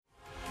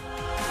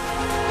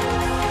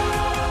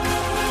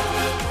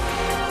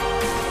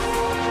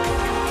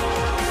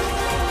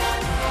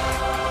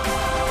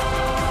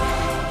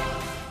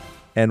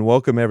and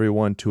welcome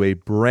everyone to a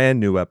brand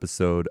new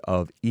episode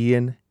of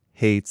Ian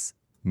Hates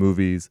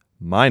Movies.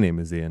 My name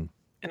is Ian.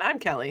 And I'm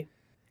Kelly.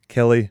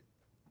 Kelly,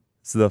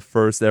 this is the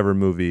first ever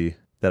movie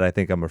that I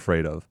think I'm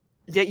afraid of.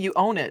 Yet you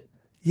own it.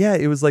 Yeah,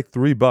 it was like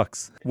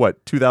 $3.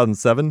 What,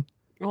 2007?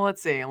 Well,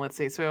 let's see.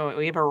 So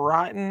we have a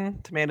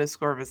Rotten Tomatoes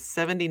score of a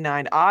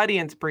 79.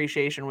 Audience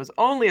appreciation was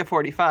only a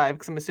 45,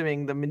 because I'm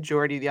assuming the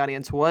majority of the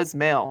audience was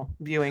male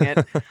viewing it.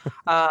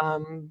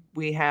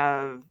 We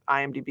have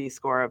IMDb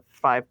score of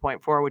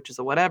 5.4, which is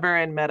a whatever,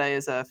 and Meta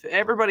is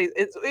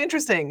it's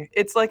interesting.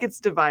 It's like it's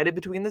divided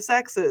between the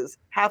sexes.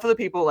 Half of the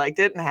people liked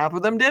it, and half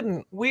of them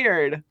didn't.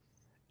 Weird.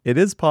 It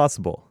is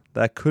possible.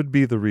 That could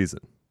be the reason.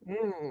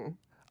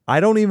 I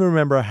don't even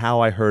remember how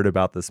I heard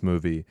about this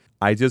movie.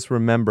 I just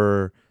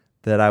remember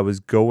that I was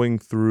going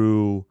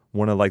through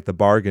one of like the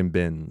bargain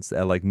bins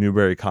at like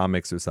Newberry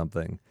Comics or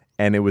something,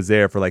 and it was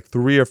there for like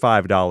 $3 or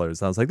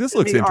 $5. I was like, this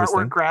looks interesting.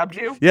 The artwork grabbed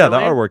you? Yeah, really?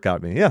 The artwork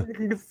got me. Yeah.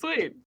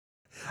 Sweet.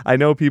 I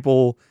know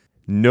people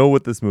know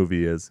what this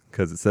movie is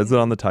because it says it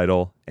on the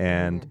title,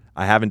 and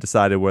I haven't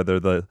decided whether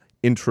the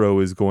intro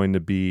is going to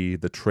be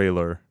the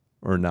trailer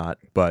or not,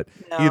 but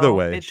either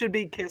way. It should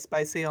be Kissed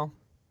by Seal.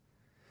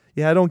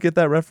 Yeah, I don't get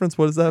that reference.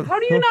 What is that? How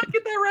do you not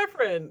get that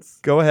reference?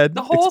 Go ahead.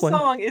 The whole explain.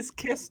 song is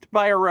Kissed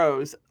by a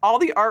Rose. All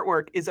the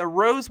artwork is a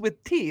rose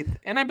with teeth.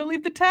 And I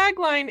believe the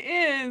tagline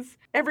is,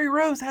 every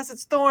rose has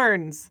its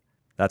thorns.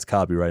 That's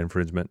copyright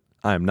infringement.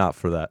 I am not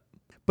for that.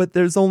 But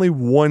there's only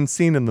one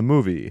scene in the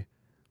movie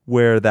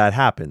where that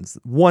happens.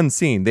 One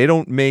scene. They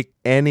don't make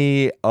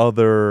any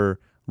other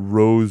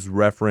rose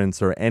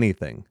reference or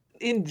anything.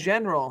 In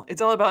general,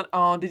 it's all about,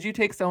 oh, did you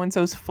take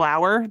so-and-so's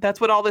flower?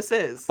 That's what all this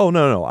is. Oh,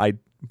 no.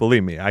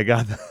 Believe me, I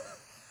got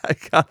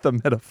the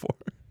metaphor.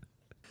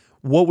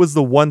 What was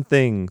the one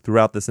thing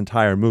throughout this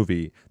entire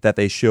movie that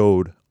they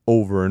showed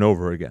over and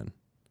over again?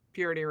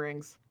 Purity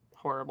rings.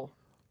 Horrible.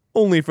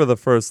 Only for the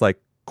first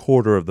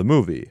quarter of the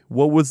movie.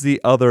 What was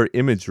the other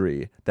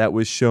imagery that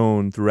was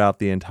shown throughout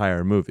the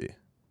entire movie?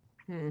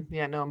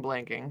 Yeah, no, I'm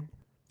blanking.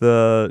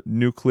 The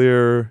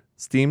nuclear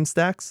steam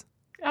stacks?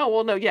 Oh,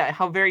 well, no, yeah,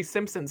 how very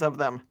Simpsons of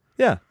them.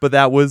 Yeah, but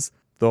that was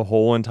the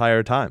whole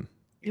entire time.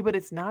 Yeah, but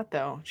it's not,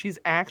 though. She's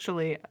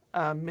actually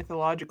a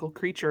mythological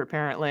creature,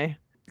 apparently.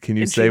 Can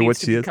you say what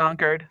she is?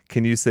 Conquered.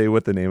 Can you say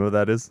what the name of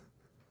that is?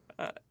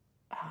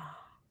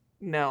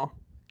 No.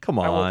 Come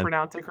on. I won't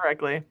pronounce it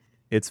correctly.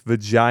 It's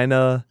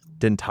Vagina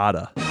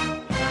Dentata.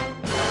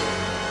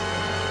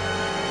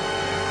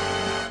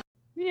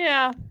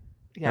 Yeah.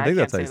 I think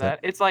that's can't say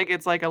that.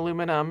 It's like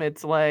aluminum.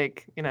 It's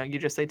like, you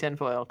just say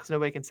tinfoil because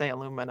nobody can say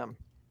aluminum.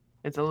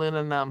 It's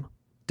aluminum.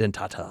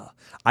 Dentata.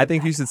 I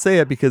think you should say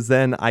it because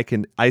then I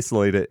can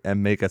isolate it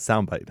and make a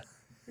soundbite.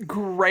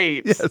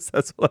 Great. Yes,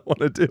 that's what I want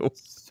to do.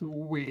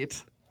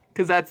 Sweet.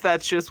 Because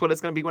that's just what it's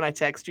going to be when I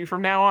text you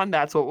from now on.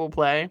 That's what we'll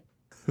play.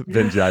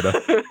 Vagina.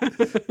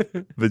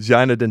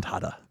 Vagina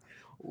Dentata.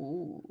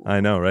 Ooh.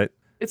 I know, right?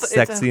 It's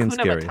sexy it's and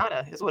scary.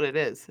 Matata is what it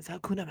is. It's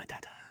Hakuna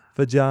Matata.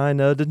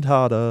 Vagina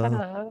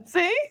Dentata.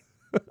 See?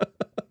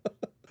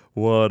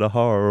 What a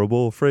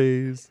horrible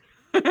phrase.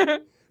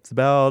 It's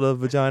about a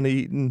vagina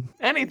eating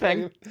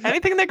anything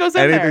that goes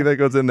in there. Anything that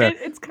goes in there.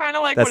 It's kind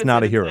of like that's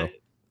not a hero.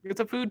 It's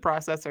a food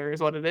processor,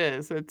 is what it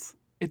is. It's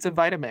a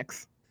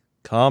Vitamix.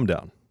 Calm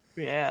down.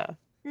 Yeah.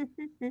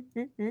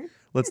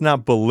 Let's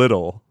not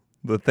belittle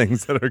the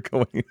things that are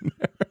going in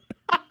there.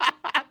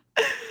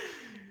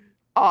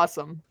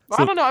 Awesome.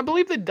 I don't know. I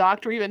believe the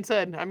doctor even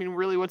said,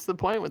 really, what's the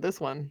point with this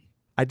one?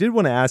 I did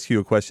want to ask you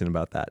a question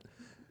about that.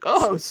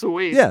 Oh,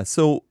 sweet. Yeah,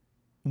 so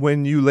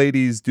when you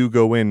ladies do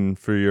go in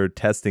for your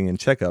testing and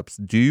checkups,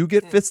 do you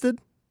get fisted?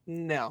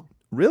 No.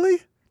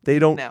 Really? They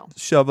don't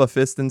shove a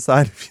fist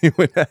inside of you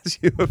and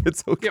ask you if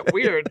it's okay? Get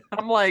weird.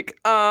 I'm like,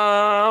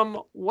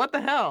 what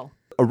the hell?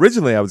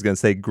 Originally, I was going to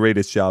say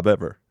greatest job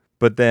ever.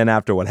 But then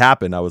after what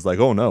happened, I was like,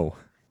 oh no.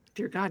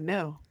 Dear God,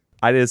 no.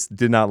 I just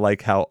did not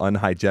like how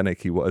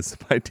unhygienic he was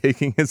by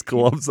taking his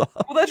gloves off.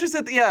 Well, that's just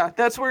it. Yeah,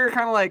 that's where you're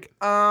kind of like,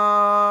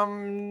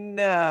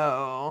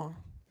 no.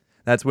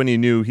 That's when you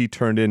knew he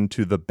turned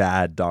into the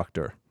bad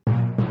doctor.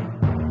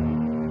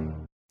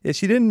 Yeah,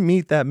 she didn't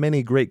meet that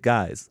many great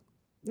guys.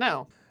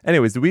 No.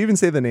 Anyways, did we even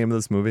say the name of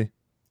this movie?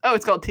 Oh,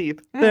 it's called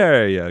Teeth.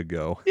 There you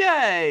go.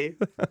 Yay.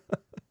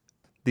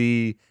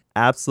 The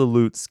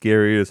absolute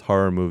scariest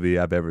horror movie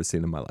I've ever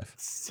seen in my life.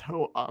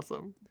 So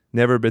awesome.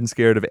 Never been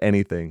scared of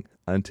anything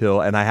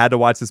and I had to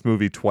watch this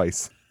movie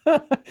twice.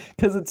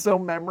 Because it's so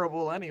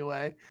memorable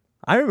anyway.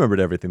 I remembered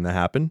everything that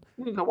happened.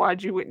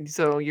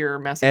 So you're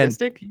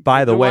masochistic? And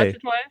by the way, watch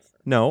it twice?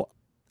 No,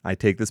 I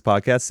take this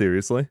podcast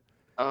seriously.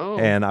 Oh.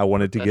 And I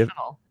wanted to give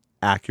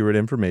accurate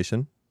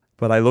information,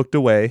 but I looked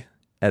away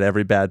at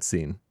every bad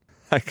scene.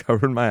 I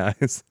covered my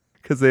eyes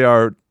because they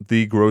are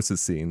the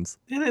grossest scenes.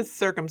 It is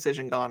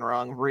circumcision gone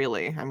wrong,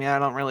 really. I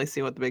don't really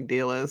see what the big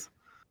deal is.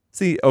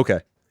 See, okay.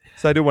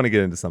 So I do want to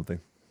get into something.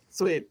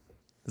 Sweet.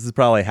 This is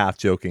probably half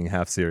joking,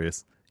 half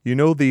serious. You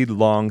know the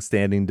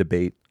long-standing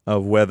debate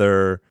of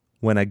whether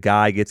when a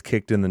guy gets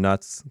kicked in the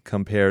nuts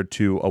compared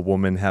to a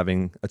woman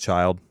having a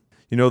child?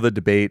 You know the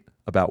debate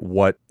about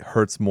what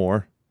hurts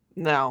more?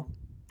 No.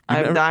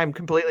 I'm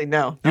completely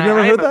no. You've never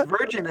I heard am a that?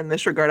 virgin in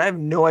this regard. I have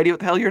no idea what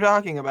the hell you're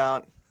talking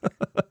about.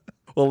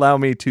 Well, allow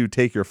me to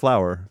take your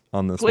flower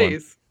on this one.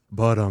 Please.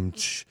 But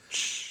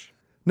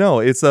no,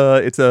 it's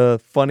a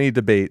funny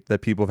debate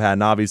that people have had,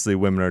 and obviously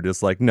women are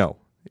just like, no,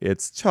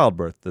 it's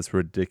childbirth. That's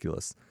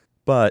ridiculous.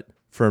 But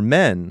for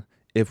men,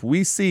 if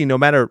we see, no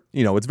matter,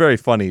 it's very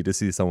funny to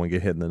see someone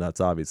get hit in the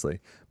nuts, obviously,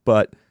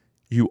 but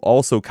you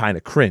also kind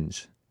of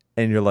cringe,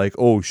 and you're like,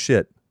 oh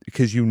shit,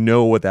 because you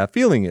know what that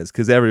feeling is,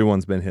 because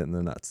everyone's been hit in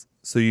the nuts.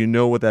 So you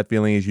know what that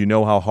feeling is. You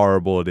know how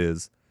horrible it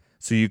is.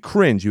 So you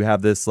cringe. You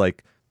have this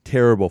like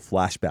terrible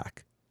flashback,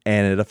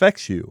 and it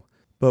affects you.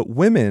 But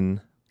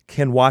women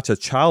can watch a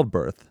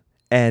childbirth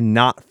and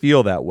not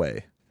feel that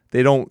way.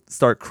 They don't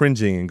start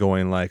cringing and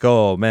going like,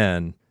 oh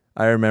man,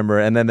 I remember.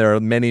 And then there are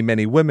many,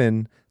 many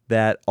women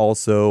that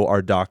also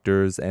are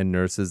doctors and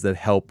nurses that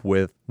help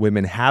with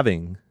women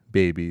having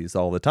babies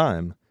all the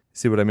time.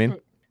 See what I mean?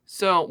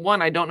 So,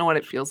 one, I don't know what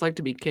it feels like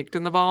to be kicked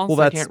in the balls.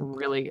 Well, I can't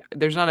really,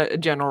 there's not a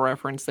general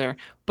reference there.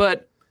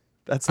 But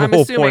that's the I'm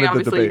whole assuming, point of the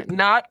obviously,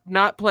 debate.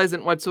 not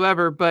pleasant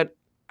whatsoever. But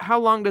how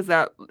long does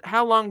that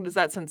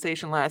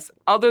sensation last?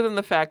 Other than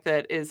the fact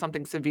that it is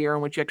something severe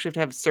in which you actually have to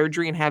have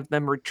surgery and have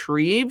them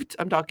retrieved.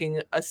 I'm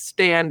talking a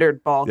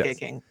standard ball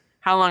kicking.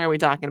 How long are we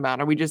talking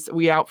about? Are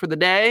we out for the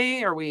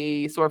day? Are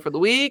we sore for the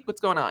week?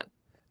 What's going on?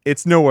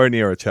 It's nowhere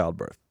near a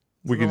childbirth.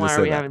 We can just say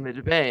that. Why are we having the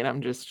debate?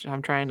 I'm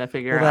trying to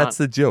figure out. Well, that's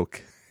the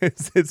joke.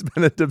 It's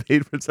been a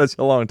debate for such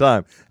a long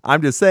time.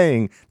 I'm just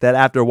saying that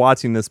after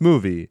watching this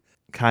movie,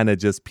 kind of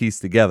just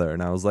pieced together,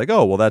 and I was like,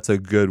 oh, well, that's a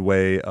good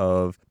way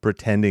of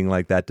pretending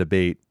like that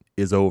debate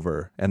is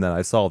over, and then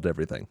I solved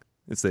everything.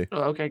 You see?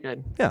 Oh, okay,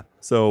 good. Yeah,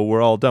 so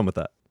we're all done with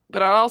that.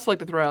 But I'd also like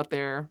to throw out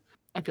there,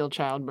 I feel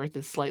childbirth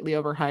is slightly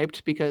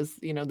overhyped because,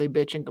 they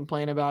bitch and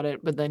complain about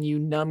it, but then you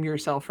numb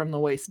yourself from the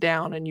waist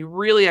down and you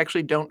really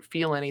actually don't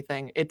feel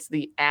anything. It's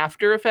the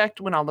after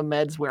effect when all the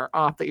meds wear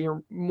off that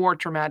you're more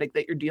traumatic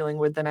that you're dealing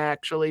with than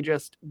actually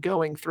just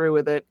going through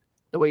with it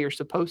the way you're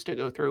supposed to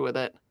go through with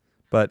it.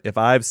 But if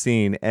I've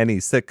seen any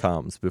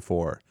sitcoms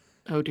before,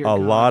 oh dear a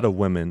God. lot of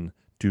women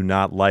do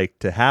not like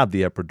to have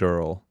the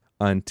epidural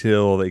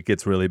until it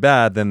gets really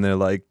bad. Then they're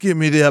like, give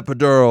me the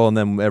epidural. And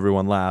then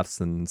everyone laughs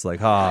and it's like,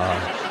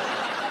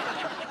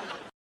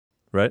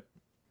 right?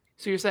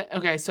 So you're saying,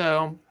 okay,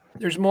 so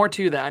there's more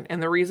to that.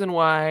 And the reason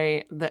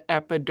why the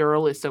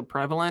epidural is so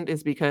prevalent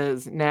is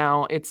because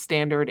now it's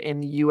standard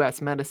in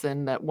U.S.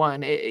 medicine that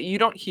you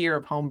don't hear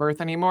of home birth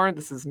anymore.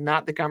 This is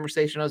not the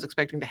conversation I was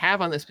expecting to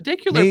have on this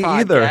particular Me podcast.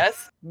 either.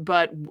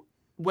 But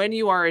when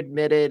you are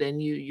admitted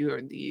and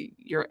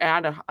you're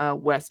at a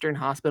Western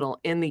hospital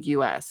in the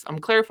U.S., I'm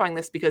clarifying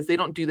this because they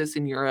don't do this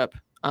in Europe.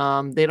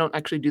 They don't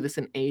actually do this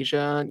in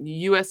Asia. The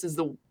U.S. is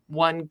the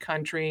one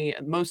country,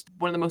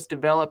 one of the most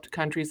developed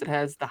countries that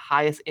has the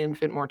highest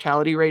infant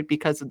mortality rate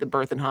because of the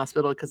birth in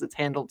hospital, because it's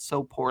handled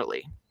so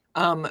poorly.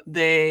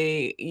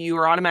 You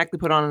are automatically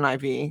put on an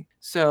IV.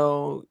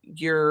 So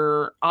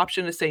your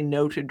option to say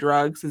no to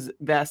drugs is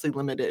vastly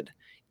limited.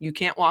 You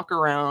can't walk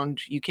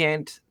around. You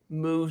can't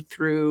move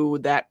through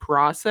that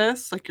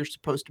process like you're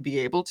supposed to be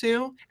able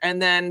to.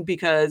 And then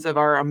because of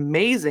our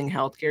amazing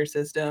healthcare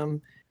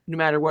system, no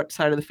matter what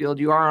side of the field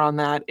you are on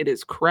that, it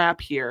is crap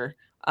here.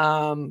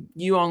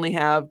 You only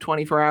have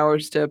 24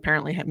 hours to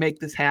apparently make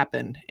this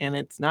happen. And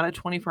it's not a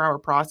 24-hour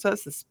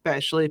process,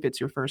 especially if it's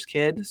your first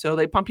kid. So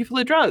they pump you full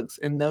of drugs,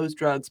 and those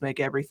drugs make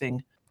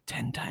everything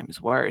 10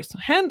 times worse.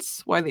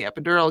 Hence why the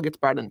epidural gets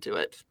brought into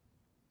it.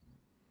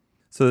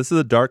 So this is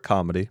a dark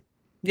comedy.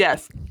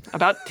 Yes,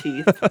 about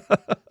teeth.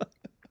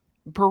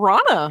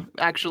 Piranha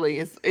actually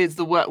is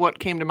the what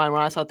came to mind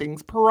when I saw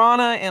things.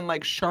 Piranha and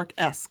like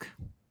shark-esque.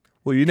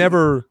 Well, you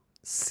never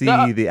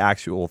see the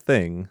actual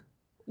thing.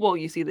 Well,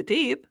 you see the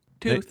teeth.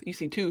 Tooth. You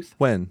see tooth.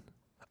 When?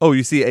 Oh,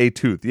 you see a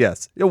tooth.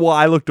 Yes. Yeah, well,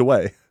 I looked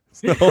away.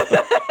 So.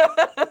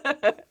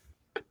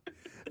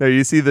 No,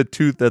 you see the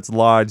tooth that's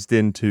lodged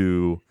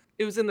into.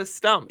 It was in the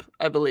stump,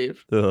 I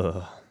believe.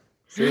 Ugh.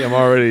 See, I'm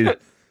already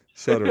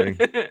shuddering.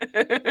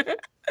 But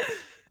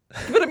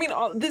I mean,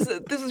 this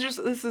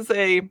is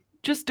a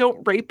just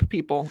don't rape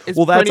people. Is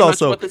well, that's pretty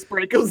also much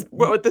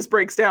what this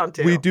breaks down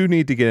to. We do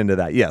need to get into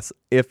that. Yes,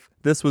 if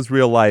this was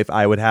real life,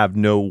 I would have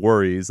no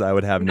worries. I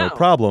would have no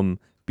problem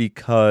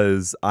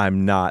because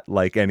I'm not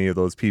like any of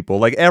those people.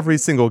 Like every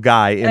single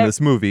guy in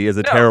this movie is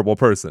a terrible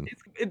person.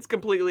 It's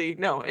completely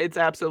it's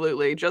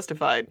absolutely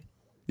justified.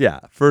 Yeah,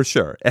 for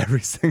sure.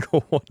 Every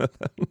single one of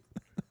them.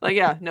 Like,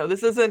 yeah, no,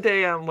 this isn't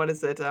a what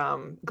is it?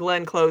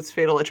 Glenn Close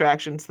Fatal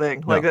Attractions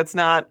thing. Like, that's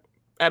not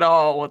at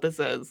all what this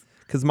is.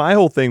 Because my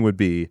whole thing would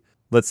be,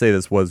 let's say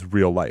this was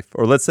real life,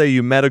 or let's say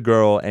you met a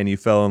girl and you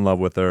fell in love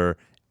with her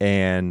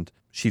and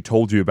she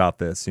told you about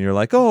this and you're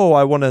like, oh,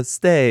 I want to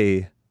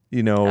stay,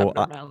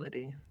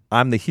 abnormality.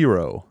 I'm the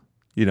hero,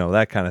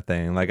 that kind of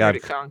thing. Like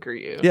I've conquer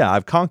you. Yeah,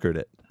 I've conquered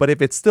it. But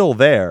if it's still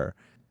there,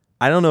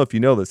 I don't know if you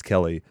know this,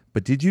 Kelly,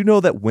 but did you know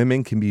that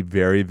women can be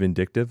very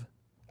vindictive?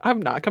 I've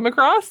not come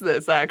across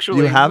this, actually.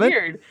 You haven't?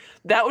 Weird.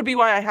 That would be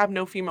why I have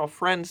no female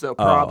friends, though,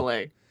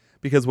 probably.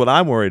 Because what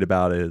I'm worried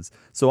about is,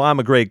 so I'm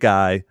a great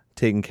guy,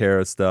 taking care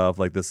of stuff.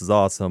 Like, this is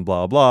awesome,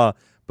 blah, blah.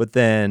 But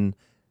then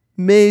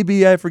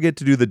maybe I forget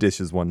to do the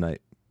dishes one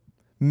night.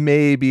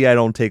 Maybe I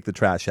don't take the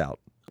trash out.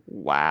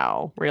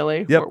 Wow,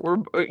 really? Yep.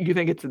 You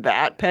think it's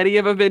that petty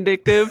of a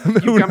vindictive?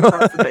 You come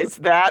across it's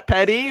that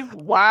petty?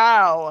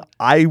 Wow.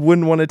 I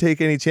wouldn't want to take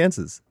any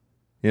chances.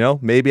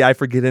 Maybe I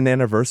forget an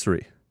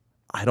anniversary.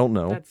 I don't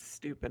know. That's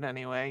stupid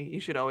anyway. You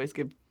should always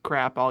give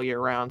crap all year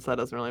round, so that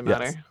doesn't really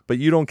matter. Yes, but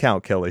you don't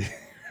count, Kelly.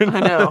 I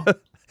know.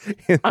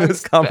 In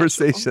this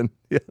conversation,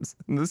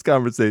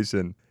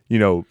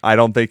 I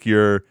don't think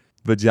your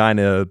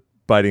vagina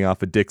biting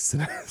off a dick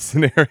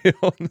scenario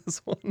in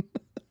this one.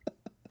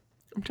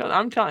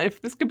 I'm telling.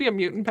 If this could be a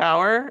mutant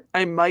power,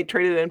 I might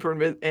trade it in for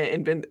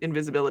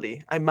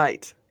invisibility. I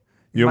might.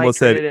 You almost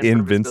said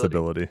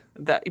invincibility.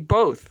 That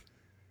both.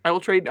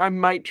 I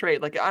might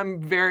trade. Like,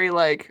 I'm very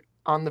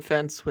on the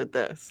fence with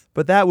this.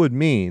 But that would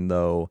mean,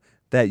 though,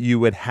 that you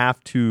would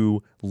have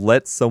to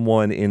let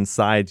someone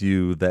inside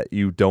you that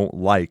you don't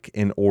like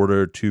in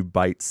order to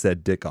bite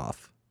said dick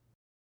off.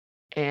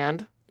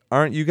 And?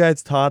 Aren't you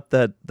guys taught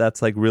that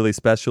that's really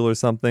special or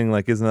something?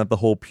 Like, isn't that the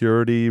whole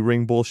purity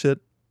ring bullshit?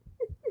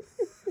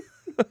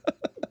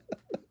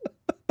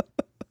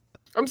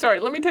 I'm sorry.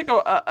 Let me take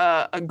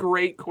a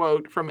great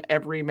quote from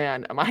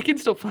Everyman. I can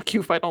still fuck you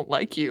if I don't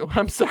like you.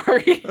 I'm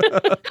sorry.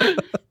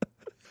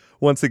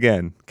 Once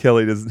again,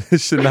 Kelly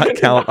should not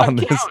count on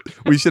this.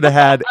 We should have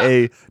had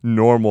a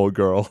normal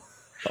girl.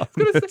 Why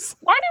did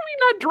we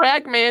not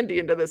drag Mandy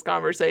into this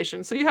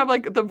conversation? So you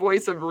have the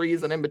voice of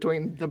reason in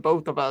between the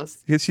both of us.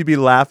 Because she'd be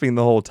laughing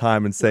the whole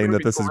time and saying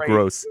that this is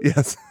gross.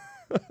 Yes.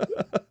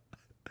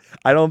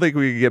 I don't think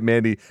we could get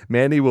Mandy.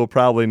 Mandy will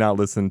probably not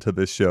listen to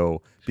this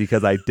show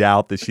because I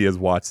doubt that she has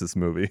watched this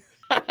movie.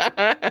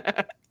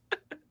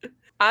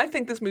 I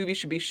think this movie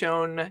should be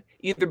shown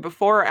either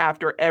before or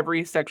after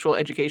every sexual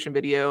education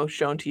video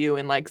shown to you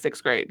in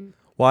 6th grade.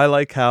 Well, I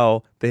like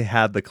how they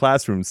had the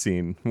classroom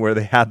scene where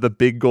they had the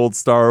big gold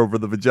star over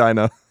the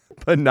vagina,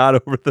 but not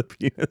over the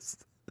penis.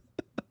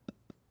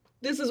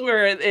 This is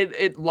where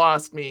it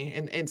lost me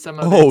in some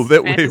of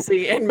its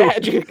fantasy and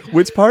magic.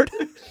 Which part?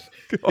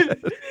 Go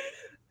ahead.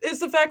 It's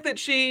the fact that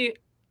she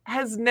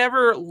has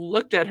never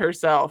looked at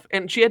herself,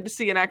 and she had to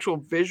see an actual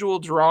visual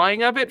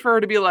drawing of it for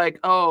her to be like,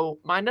 oh,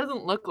 mine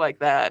doesn't look like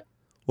that.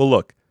 Well,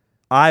 look,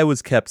 I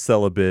was kept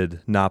celibate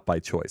not by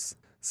choice.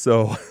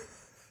 So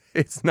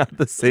it's not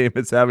the same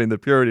as having the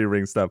purity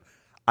ring stuff.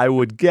 I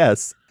would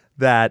guess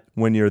that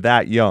when you're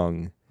that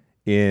young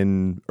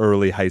in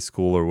early high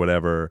school or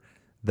whatever,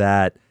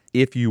 that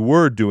if you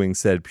were doing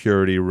said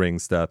purity ring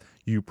stuff,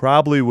 you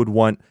probably would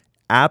want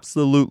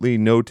absolutely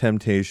no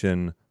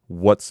temptation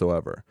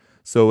whatsoever.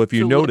 So if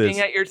you notice,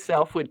 looking at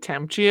yourself would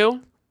tempt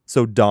you.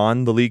 So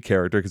Dawn, the lead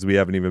character, because we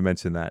haven't even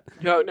mentioned that.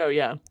 No,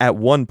 yeah. At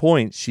one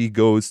point, she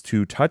goes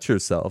to touch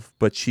herself,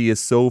 but she is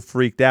so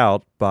freaked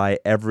out by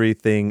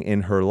everything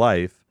in her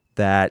life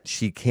that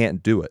she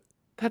can't do it.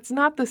 That's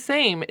not the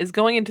same as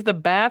going into the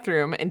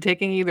bathroom and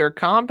taking either a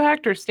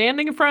compact or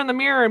standing in front of the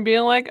mirror and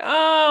being like,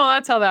 oh,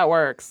 that's how that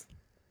works.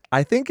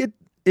 I think it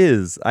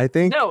is.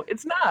 No,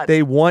 it's not.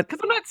 They want...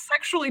 Because I'm not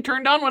sexually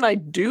turned on when I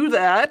do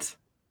that.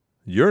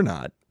 You're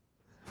not.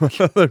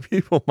 Other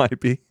people might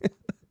be.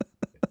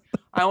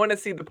 I want to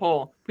see the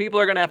poll. People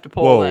are going to have to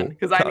poll in.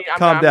 Because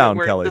calm down,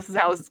 Kelly. This is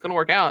how this is going to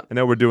work out. I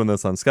know we're doing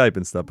this on Skype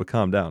and stuff, but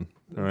calm down.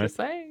 All right? Just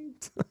saying.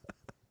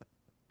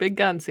 Big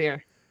guns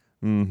here.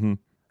 Mm-hmm.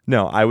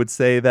 No, I would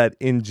say that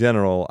in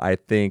general, I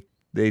think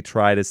they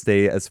try to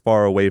stay as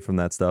far away from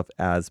that stuff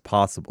as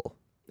possible.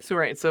 So,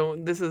 right. So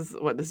this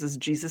is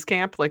Jesus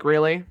camp?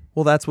 Really?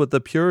 Well, that's what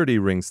the purity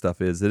ring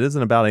stuff is. It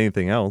isn't about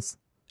anything else.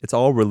 It's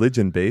all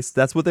religion-based.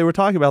 That's what they were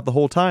talking about the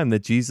whole time,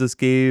 that Jesus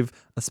gave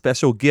a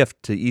special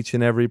gift to each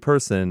and every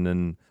person,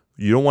 and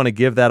you don't want to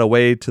give that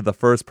away to the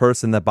first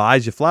person that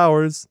buys you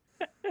flowers.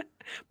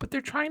 But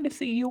they're trying to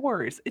see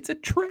yours. It's a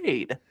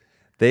trade.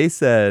 They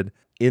said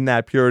in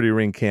that purity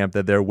ring camp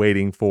that they're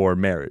waiting for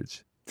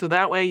marriage. So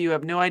that way you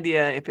have no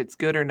idea if it's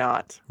good or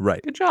not.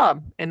 Right. Good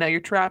job. And now you're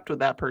trapped with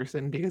that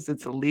person because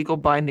it's a legal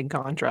binding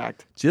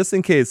contract. Just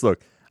in case,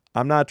 look,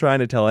 I'm not trying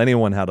to tell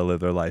anyone how to live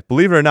their life.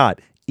 Believe it or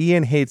not,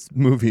 Ian Hates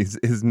Movies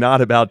is not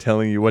about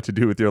telling you what to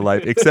do with your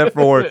life, except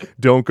for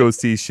don't go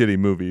see shitty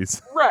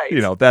movies.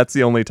 Right. That's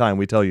the only time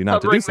we tell you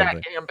not to do something.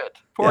 That gambit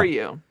for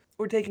you.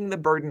 We're taking the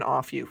burden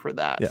off you for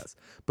that. Yes.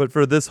 But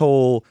for this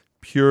whole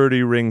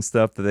purity ring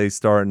stuff that they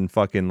start in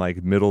fucking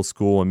middle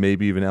school and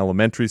maybe even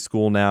elementary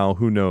school now,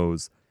 who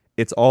knows?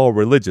 It's all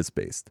religious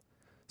based.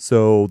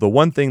 So the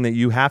one thing that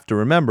you have to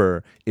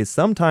remember is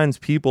sometimes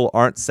people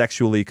aren't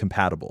sexually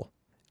compatible.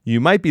 You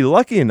might be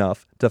lucky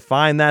enough to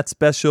find that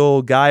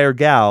special guy or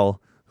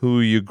gal who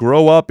you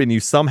grow up and you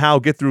somehow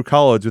get through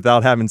college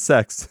without having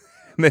sex.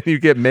 And then you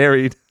get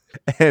married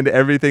and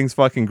everything's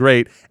fucking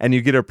great and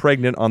you get her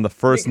pregnant on the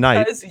first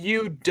night. Because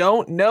you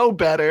don't know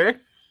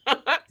better.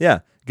 Yeah,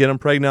 get them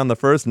pregnant on the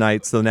first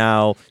night. So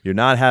now you're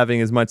not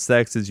having as much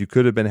sex as you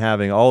could have been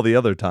having all the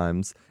other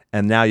times.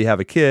 And now you have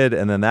a kid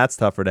and then that's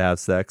tougher to have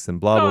sex and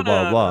blah,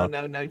 blah, blah.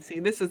 No. See,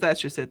 that's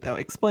just it though.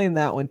 Explain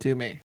that one to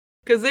me.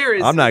 Because there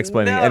is I'm not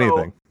explaining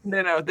anything.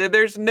 No.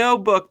 There's no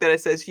book that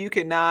it says you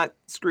cannot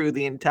screw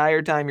the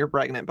entire time you're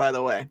pregnant, by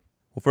the way.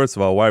 Well, first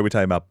of all, why are we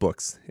talking about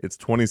books? It's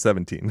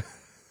 2017.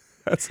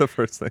 That's the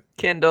first thing.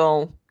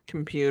 Kindle,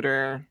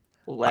 computer,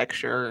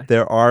 lecture.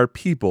 There are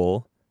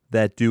people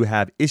that do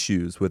have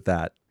issues with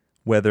that,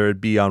 whether it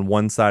be on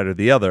one side or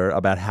the other,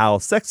 about how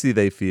sexy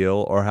they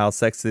feel or how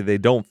sexy they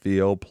don't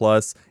feel,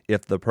 plus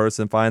if the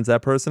person finds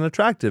that person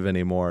attractive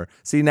anymore.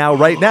 See, now,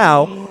 right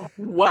now,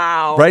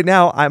 wow. Right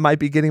now, I might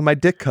be getting my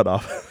dick cut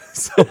off.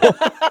 So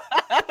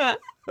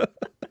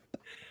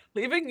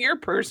leaving your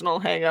personal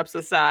hang-ups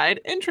aside,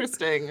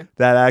 interesting.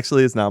 That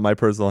actually is not my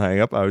personal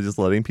hang-up. I was just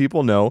letting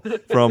people know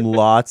from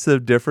lots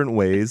of different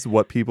ways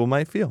what people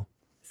might feel.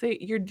 See,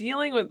 you're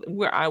dealing with...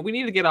 we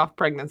need to get off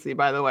pregnancy,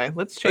 by the way.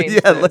 Let's change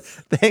this.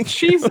 Thanks.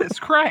 Jesus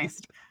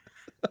Christ.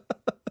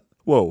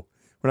 Whoa.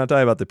 We're not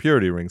talking about the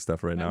purity ring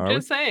stuff right now, I'm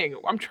just saying.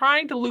 I'm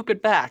trying to loop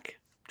it back.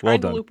 Well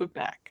done.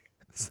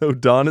 So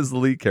Dawn is the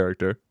lead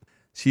character.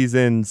 She's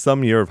in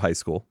some year of high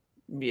school.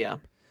 Yeah.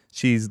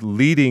 She's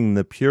leading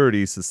the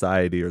Purity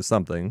Society or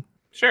something.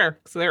 Sure.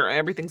 So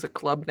everything's a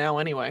club now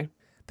anyway.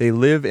 They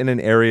live in an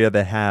area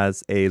that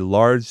has a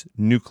large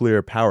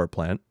nuclear power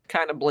plant.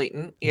 Kind of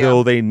blatant. Yeah.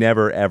 Though they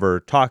never ever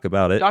talk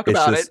about it.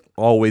 It's just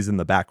always in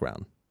the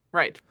background.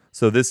 Right.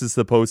 So this is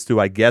supposed to,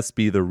 I guess,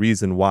 be the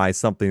reason why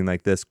something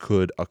like this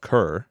could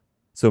occur.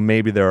 So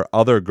maybe there are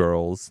other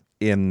girls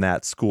in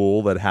that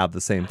school that have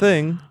the same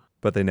thing,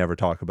 but they never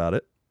talk about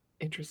it.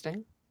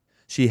 Interesting.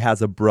 She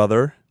has a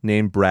brother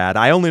named Brad.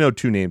 I only know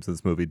two names in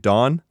this movie,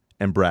 Dawn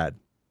and Brad.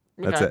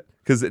 That's it.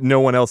 Because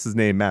no one else's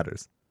name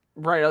matters.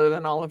 Right, other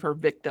than all of her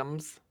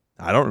victims.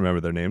 I don't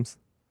remember their names.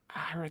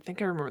 I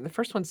think I remember. The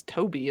first one's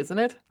Toby, isn't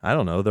it? I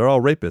don't know. They're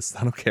all rapists.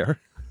 I don't care.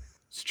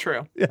 It's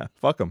true. Yeah,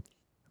 fuck them.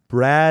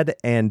 Brad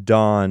and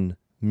Dawn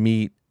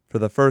meet for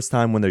the first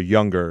time when they're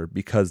younger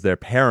because their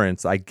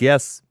parents, I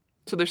guess...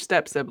 So they're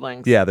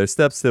step-siblings. Yeah, they're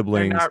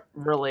step-siblings. They're not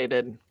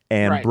related.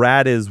 And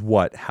Brad is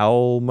what?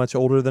 How much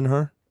older than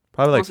her?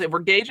 Probably like... If we're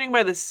gauging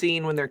by the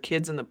scene when they're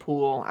kids in the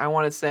pool, I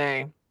want to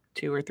say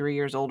 2 or 3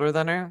 years older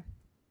than her.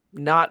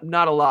 Not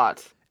a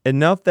lot.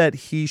 Enough that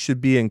he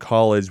should be in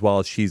college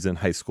while she's in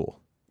high school.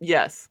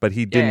 Yes. But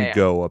he didn't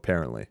go,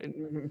 apparently.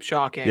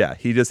 Shocking. Yeah,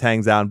 he just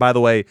hangs out. And by the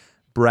way,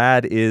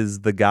 Brad is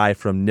the guy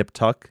from Nip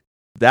Tuck.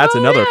 That's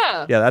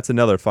that's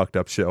another fucked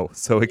up show.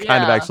 So it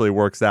kind of actually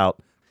works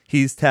out.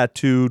 He's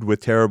tattooed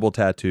with terrible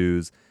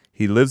tattoos.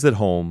 He lives at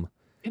home.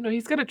 You know,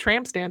 he's got a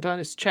tramp stamp on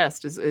his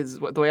chest is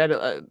what the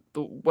way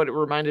what it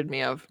reminded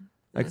me of.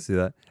 I can see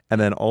that.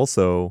 And then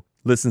also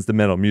listens to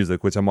metal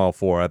music, which I'm all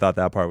for. I thought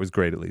that part was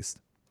great, at least.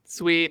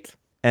 Sweet.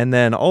 And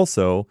then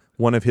also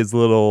one of his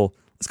little,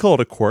 let's call it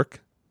a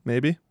quirk,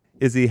 maybe,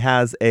 is he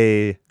has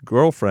a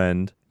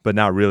girlfriend, but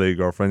not really a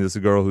girlfriend, just a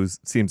girl who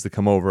seems to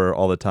come over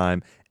all the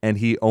time, and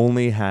he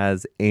only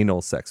has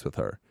anal sex with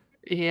her.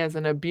 He has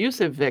an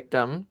abusive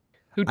victim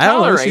who tolerates I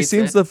don't know, she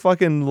seems to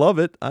fucking love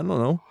it. I don't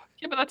know.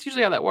 Yeah, but that's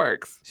usually how that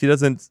works. She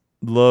doesn't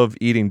love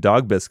eating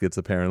dog biscuits,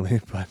 apparently,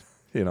 but,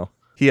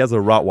 he has a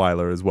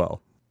Rottweiler as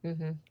well.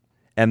 Mm-hmm.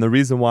 And the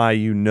reason why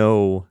you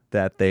know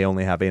that they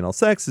only have anal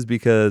sex is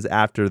because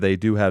after they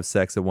do have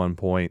sex at one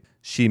point,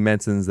 she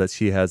mentions that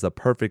she has a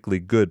perfectly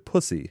good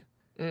pussy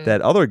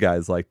that other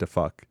guys like to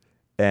fuck.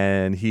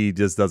 And he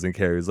just doesn't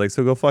care. He's like,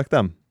 so go fuck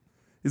them.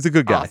 He's a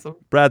good guy. Awesome.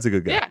 Brad's a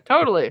good guy. Yeah,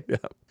 totally. Yeah.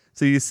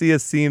 So you see a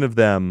scene of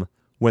them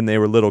when they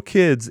were little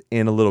kids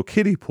in a little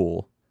kiddie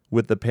pool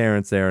with the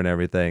parents there and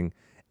everything.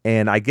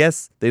 And I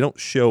guess they don't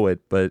show it,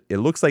 but it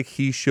looks like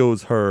he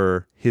shows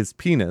her his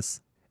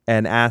penis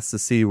and asks to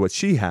see what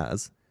she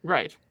has.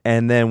 Right.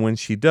 And then when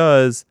she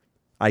does,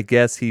 I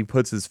guess he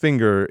puts his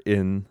finger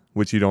in,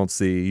 which you don't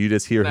see. You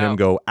just hear him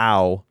go,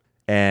 ow.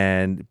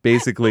 And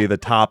basically the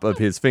top of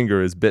his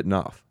finger is bitten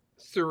off.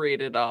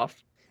 Serrated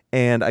off.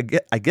 And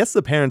I guess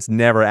the parents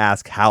never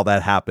ask how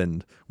that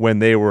happened when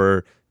they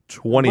were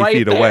 20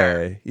 feet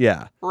away.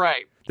 Yeah.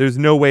 Right. There's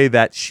no way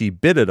that she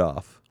bit it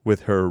off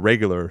with her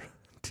regular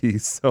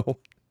teeth. So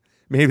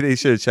maybe they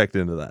should have checked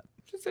into that.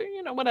 Just,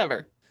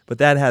 whatever. But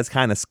that has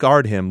kind of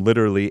scarred him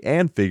literally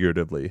and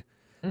figuratively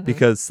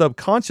because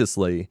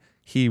subconsciously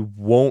he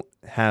won't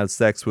have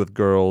sex with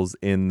girls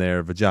in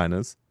their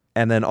vaginas.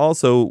 And then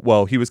also,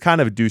 well, he was kind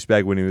of a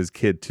douchebag when he was a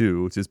kid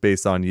too, just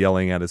based on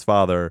yelling at his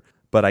father.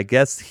 But I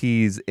guess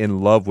he's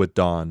in love with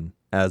Dawn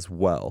as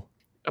well.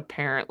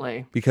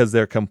 Apparently. Because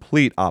they're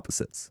complete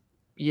opposites.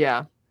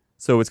 Yeah.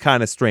 So it's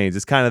kind of strange.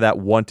 It's kind of that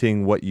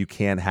wanting what you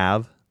can't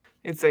have.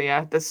 It's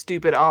the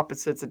stupid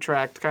opposites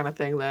attract kind of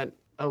thing that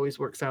always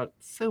works out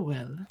so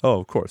well. Oh,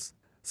 of course.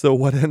 So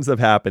what ends up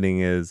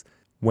happening is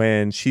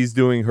when she's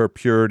doing her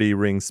purity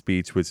ring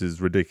speech, which is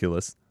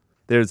ridiculous,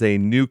 there's a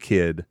new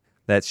kid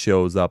that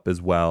shows up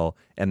as well.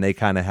 And they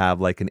kind of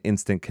have like an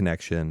instant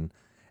connection.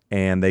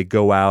 And they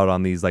go out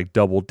on these like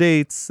double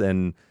dates.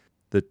 And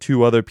the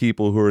two other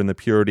people who are in the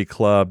purity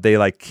club, they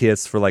like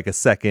kiss for like a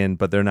second,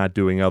 but they're not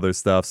doing other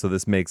stuff. So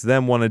this makes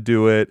them want to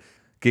do it.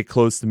 Get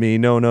close to me.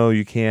 No,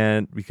 you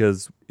can't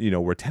because,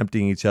 we're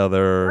tempting each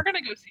other. We're going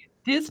to go see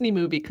a Disney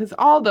movie because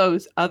all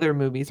those other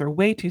movies are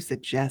way too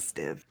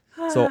suggestive.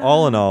 So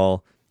all in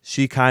all,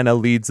 she kind of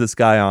leads this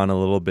guy on a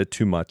little bit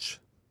too much.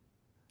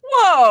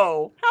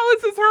 Whoa! How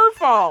is this her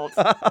fault?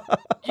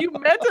 You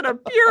met in a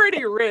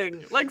purity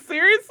ring. Like,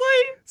 seriously?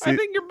 I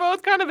think you're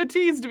both kind of a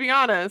tease, to be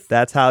honest.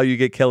 That's how you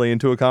get Kelly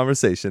into a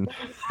conversation.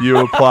 You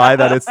imply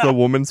that it's the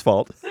woman's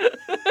fault.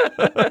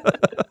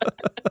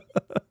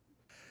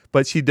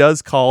 But she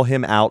does call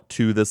him out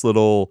to this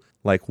little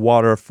like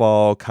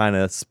waterfall kind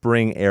of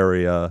spring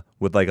area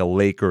with like a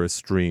lake or a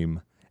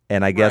stream.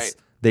 And I guess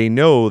they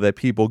know that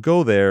people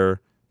go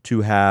there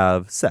to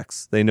have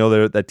sex. They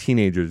know that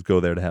teenagers go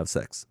there to have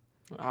sex.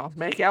 I'll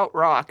make out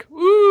rock.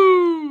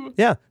 Woo!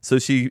 Yeah. So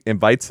she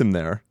invites him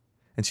there.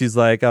 And she's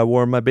like, I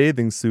wore my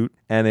bathing suit.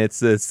 And it's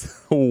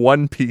this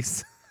one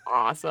piece.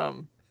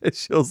 Awesome. It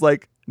shows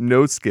like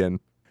no skin.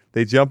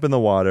 They jump in the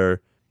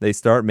water. They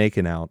start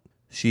making out.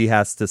 She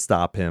has to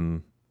stop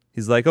him.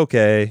 He's like,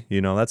 okay,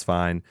 that's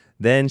fine.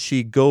 Then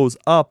she goes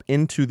up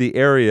into the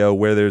area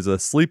where there's a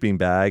sleeping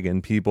bag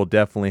and people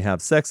definitely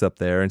have sex up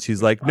there. And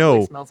she's like,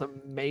 no. It smells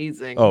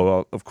amazing.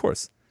 Oh, of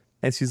course.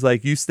 And she's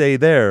like, you stay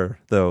there,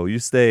 though. You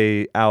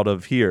stay out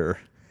of here.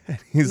 And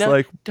he's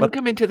like, don't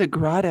come into the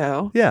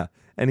grotto. Yeah.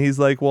 And he's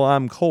like, well,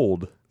 I'm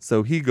cold.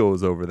 So he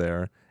goes over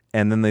there.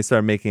 And then they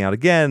start making out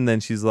again. Then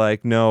she's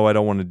like, no, I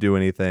don't want to do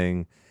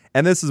anything.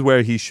 And this is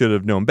where he should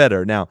have known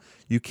better. Now,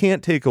 you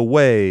can't take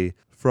away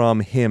from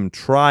him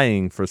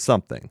trying for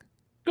something.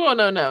 Oh,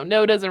 no.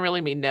 No doesn't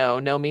really mean no.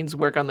 No means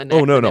work on the neck.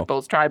 Oh, no.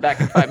 Nipples. Try back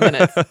in 5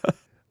 minutes.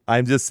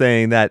 I'm just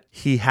saying that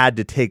he had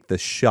to take the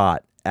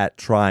shot at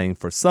trying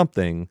for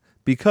something,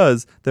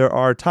 because there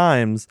are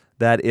times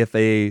that if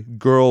a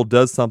girl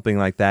does something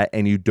like that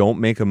and you don't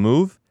make a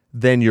move,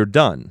 then you're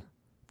done.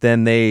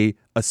 Then they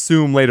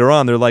assume later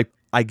on, they're like,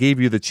 I gave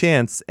you the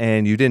chance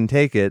and you didn't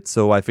take it,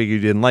 so I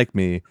figured you didn't like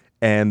me.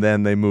 And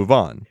then they move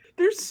on.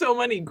 There's so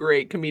many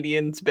great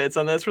comedians bits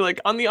on this. We're like,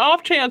 on the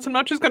off chance, I'm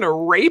not just going to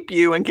rape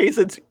you in case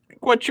it's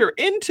what you're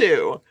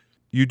into.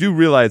 You do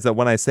realize that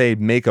when I say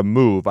make a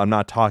move, I'm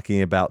not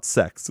talking about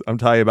sex. I'm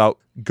talking about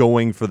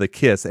going for the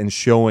kiss and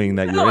showing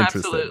that you're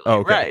interested. Absolutely,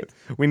 okay. Right.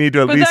 We need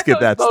to at least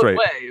get that straight.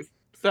 Ways.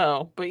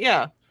 So, but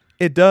yeah.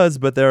 It does,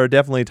 but there are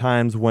definitely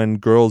times when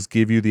girls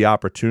give you the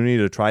opportunity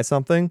to try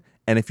something,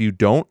 and if you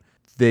don't,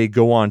 they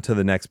go on to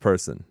the next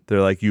person.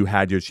 They're like, you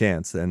had your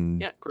chance.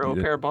 And grow a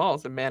pair of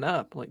balls and man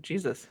up. Like,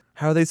 Jesus.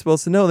 How are they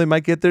supposed to know? They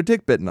might get their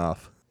dick bitten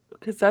off.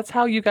 Because that's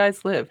how you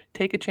guys live.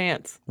 Take a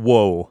chance.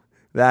 Whoa.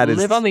 That is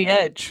live on the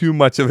edge. Too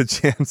much of a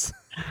chance.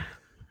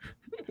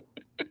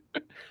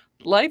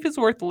 Life is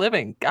worth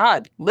living.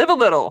 God, live a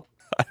little.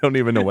 I don't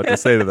even know what to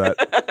say to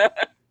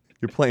that.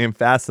 You're playing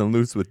fast and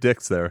loose with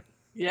dicks there.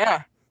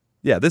 Yeah.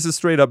 Yeah, this is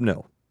straight up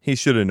no. He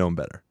should have known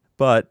better.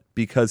 But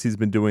because he's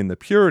been doing the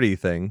purity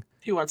thing,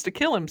 he wants to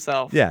kill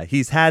himself. Yeah,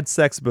 he's had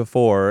sex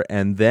before,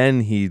 and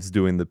then he's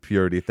doing the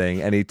purity thing,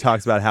 and he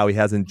talks about how he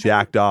hasn't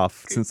jacked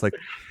off since, like,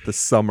 the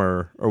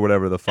summer or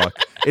whatever the fuck.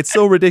 It's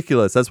so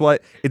ridiculous. That's why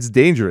it's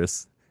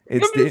dangerous.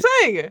 It's what I'm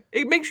saying.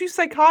 It makes you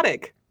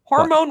psychotic.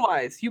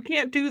 Hormone-wise, you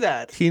can't do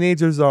that.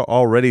 Teenagers are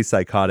already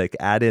psychotic.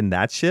 Add in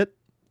that shit?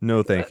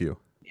 No, thank you.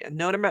 Yeah,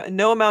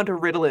 no amount of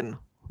Ritalin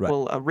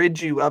will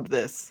rid you of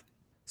this.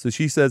 So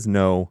she says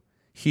no.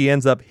 He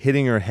ends up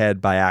hitting her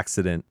head by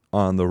accident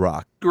on the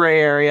rock.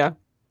 Gray area.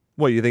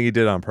 What, you think he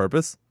did on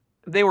purpose?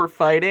 They were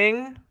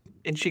fighting,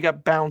 and she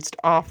got bounced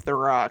off the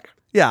rock.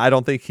 Yeah, I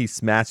don't think he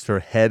smashed her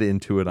head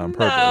into it on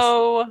purpose.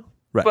 No.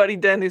 Right. But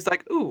he's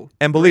like, ooh.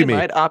 And believe me,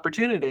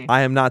 opportunity.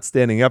 I am not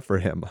standing up for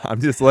him.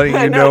 I'm just letting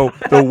you know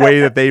the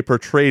way that they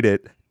portrayed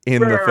it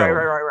in the film.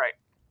 Right.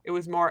 It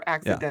was more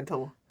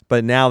accidental. Yeah.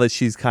 But now that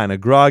she's kind of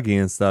groggy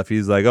and stuff,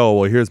 he's like, oh,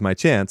 well, here's my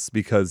chance,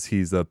 because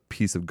he's a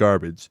piece of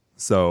garbage.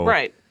 So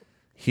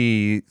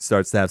he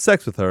starts to have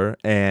sex with her,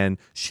 and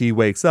she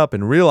wakes up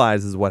and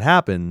realizes what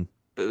happened.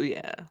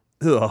 Booyah.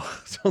 Ugh,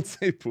 don't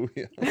say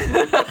booyah.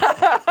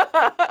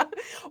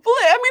 Well,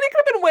 I mean, it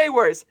could have been way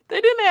worse. They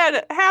didn't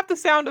add half the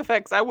sound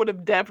effects I would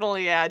have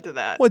definitely add to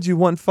that. What, you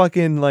want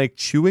fucking, like,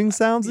 chewing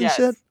sounds and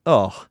shit?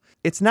 Oh,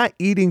 it's not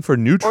eating for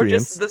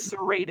nutrients. Or just the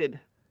serrated.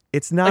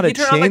 It's not like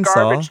a you turn chainsaw. on the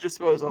garbage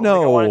disposal. No,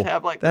 like I wanted to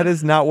have, like, that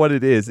is not what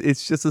it is.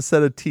 It's just a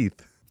set of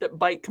teeth that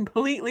bite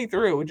completely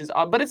through, which is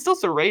odd, but it's still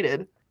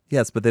serrated.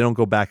 Yes, but they don't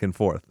go back and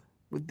forth.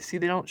 See,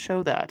 they don't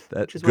show that.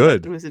 That's which is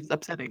good. What it's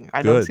upsetting.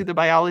 I don't see the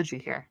biology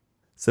here.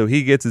 So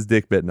he gets his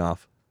dick bitten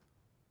off.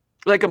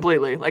 Like,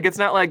 completely. Like, it's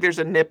not like there's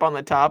a nip on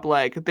the top.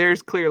 Like,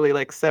 there's clearly,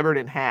 like, severed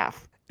in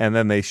half. And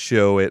then they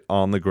show it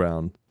on the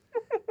ground.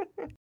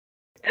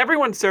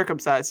 Everyone's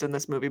circumcised in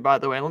this movie, by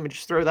the way. Let me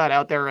just throw that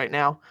out there right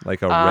now.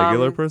 Like a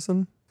regular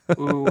person?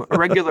 Ooh, a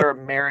regular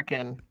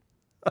American.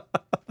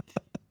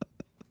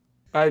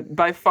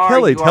 By far,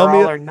 Kelly, you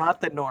all are not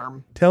the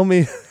norm. Tell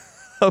me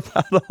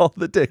about all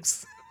the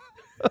dicks.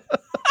 I like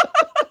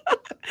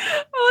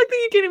that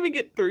you can't even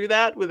get through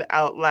that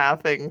without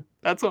laughing.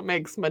 That's what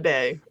makes my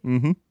day.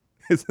 Mm-hmm.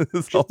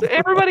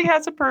 Everybody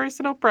has a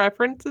personal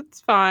preference.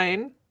 It's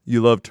fine.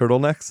 You love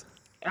turtlenecks?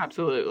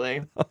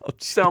 Absolutely. Oh,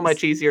 so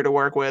much easier to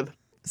work with.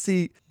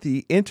 See,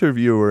 the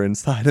interviewer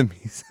inside of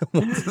me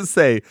wants to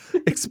say,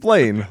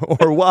 explain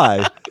or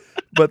why.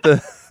 But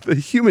The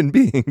human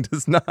being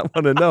does not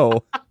want to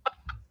know.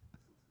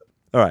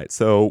 All right,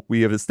 so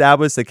we have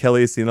established that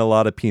Kelly has seen a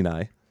lot of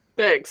peni.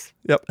 Thanks.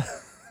 Yep.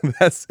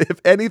 That's, if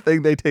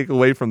anything they take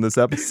away from this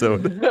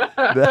episode,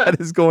 that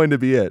is going to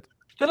be it.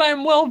 That I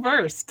am well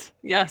versed.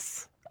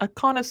 Yes. A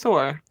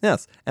connoisseur.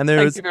 Yes. And Thank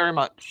there's you very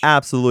much.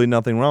 absolutely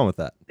nothing wrong with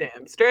that.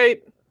 Damn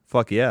straight.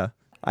 Fuck yeah.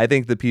 I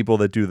think the people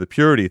that do the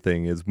purity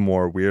thing is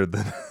more weird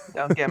than...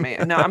 Don't get me.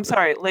 No, I'm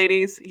sorry.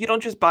 Ladies, you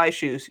don't just buy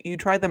shoes. You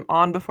try them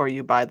on before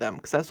you buy them,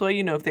 because that's why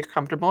you know if they're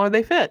comfortable or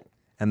they fit.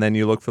 And then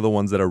you look for the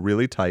ones that are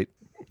really tight.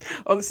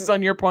 Oh, this is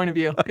on your point of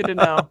view. Good to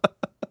know.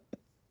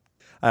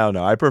 I don't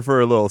know. I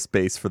prefer a little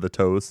space for the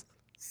toes.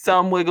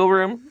 Some wiggle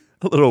room.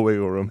 A little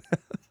wiggle room.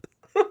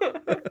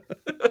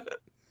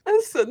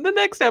 The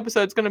next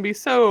episode's going to be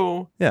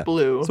so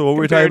blue. So what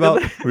were we talking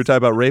about? We were talking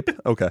about rape?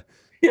 Okay.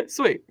 Yeah,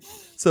 sweet.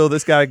 So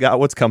this guy got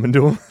what's coming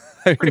to him.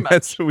 Pretty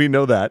much. We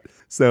know that.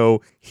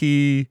 So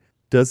he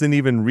doesn't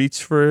even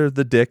reach for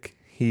the dick.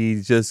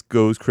 He just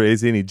goes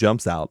crazy and he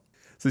jumps out.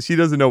 So she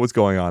doesn't know what's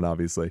going on,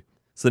 obviously.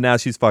 So now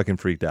she's fucking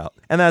freaked out.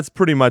 And that's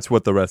pretty much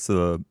what the rest of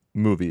the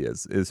movie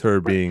is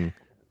her being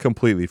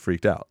completely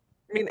freaked out.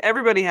 I mean,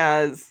 everybody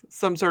has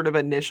some sort of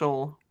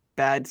initial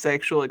bad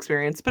sexual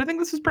experience, but I think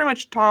this is pretty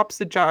much tops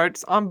the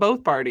charts on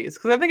both parties,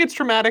 because I think it's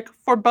traumatic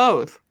for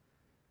both.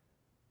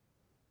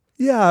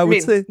 Yeah, I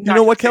would say, you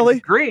know what, Kelly?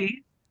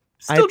 Agree.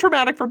 Still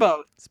traumatic for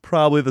both. It's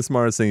probably the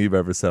smartest thing you've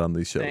ever said on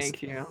these shows.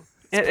 Thank you.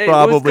 It's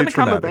probably was going to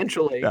come traumatic.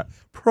 eventually. Yeah,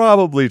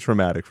 probably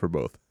traumatic for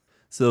both.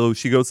 So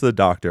she goes to the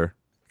doctor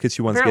because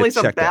she wants Apparently to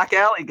get checked out. some back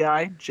alley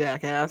guy,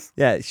 jackass.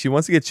 Yeah, she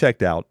wants to get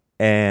checked out.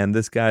 And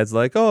this guy's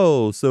like,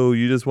 oh, so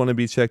you just want to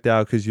be checked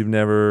out because you've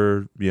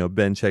never,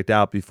 been checked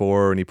out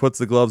before. And he puts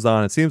the gloves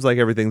on. It seems like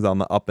everything's on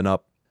the up and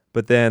up.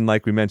 But then,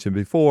 like we mentioned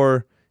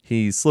before,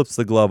 he slips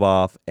the glove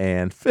off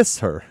and fists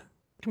her.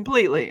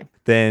 Completely.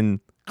 Then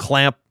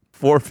clamp,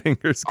 4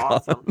 fingers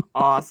gone.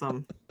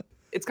 Awesome.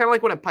 It's kind of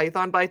like when a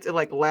python bites, it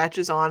like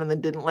latches on and then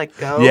didn't let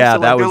go. Yeah,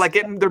 so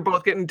they're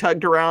both getting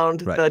tugged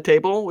around the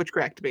table, which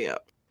cracked me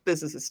up.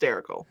 This is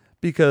hysterical.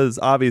 Because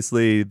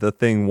obviously the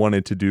thing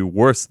wanted to do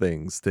worse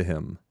things to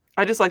him.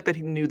 I just like that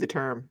he knew the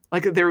term.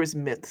 Like there was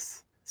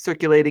myths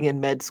circulating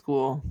in med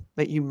school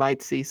that you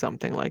might see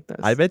something like this.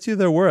 I bet you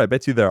there were. I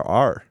bet you there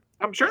are.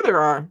 I'm sure there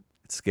are.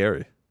 It's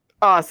scary.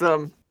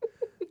 Awesome.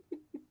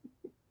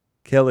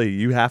 Kelly,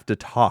 you have to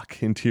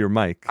talk into your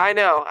mic. I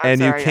know. I'm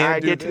sorry. You can't I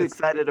get too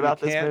excited about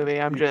this movie.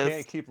 You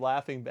can't keep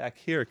laughing back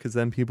here because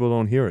then people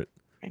don't hear it.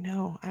 I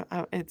know.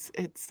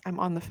 I'm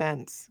on the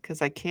fence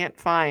because I can't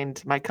find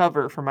my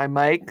cover for my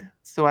mic,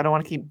 so I don't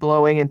want to keep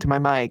blowing into my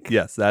mic.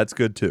 Yes, that's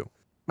good too.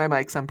 My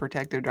mic's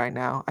unprotected right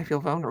now. I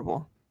feel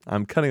vulnerable.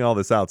 I'm cutting all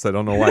this out, so I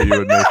don't know why you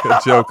would make a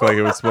joke like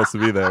it was supposed to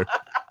be there.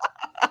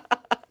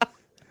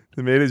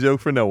 They made a joke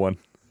for no one.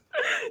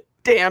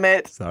 Damn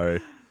it.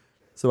 Sorry.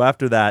 So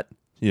after that,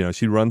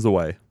 she runs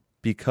away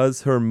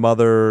because her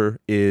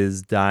mother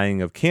is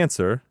dying of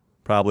cancer,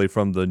 probably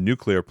from the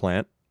nuclear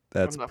plant.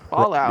 That's from the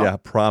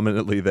fallout.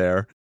 Prominently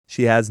there.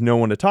 She has no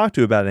one to talk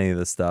to about any of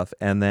this stuff.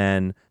 And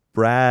then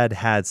Brad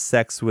had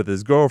sex with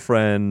his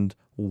girlfriend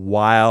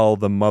while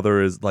the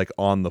mother is like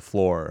on the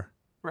floor.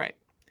 Right.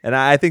 And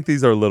I think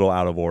these are a little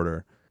out of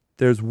order.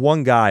 There's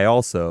one guy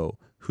also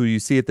who you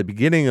see at the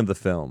beginning of the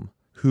film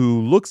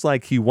who looks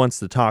like he wants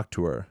to talk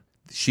to her.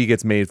 She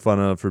gets made fun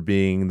of for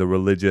being the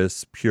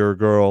religious, pure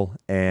girl,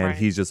 and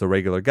he's just a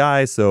regular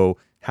guy. So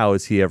how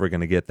is he ever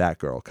going to get that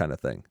girl kind of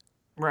thing?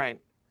 Right.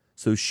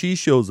 So she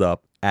shows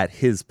up at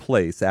his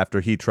place after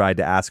he tried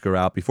to ask her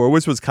out before,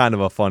 which was kind of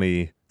a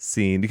funny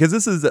scene because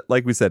this is,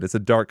 like we said, it's a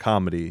dark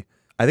comedy.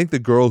 I think the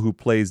girl who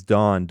plays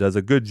Dawn does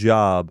a good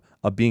job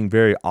of being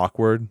very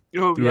awkward.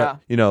 Oh, yeah.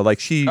 Like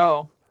she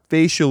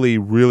facially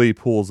really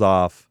pulls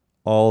off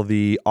all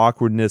the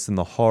awkwardness and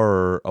the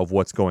horror of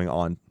what's going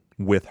on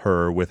with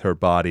her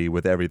body,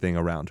 with everything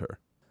around her.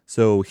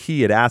 So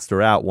he had asked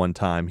her out one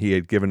time. He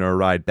had given her a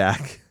ride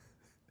back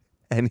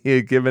and he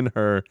had given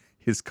her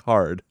his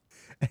card.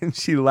 And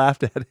she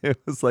laughed at him. It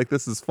was like,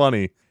 this is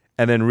funny.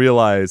 And then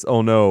realized,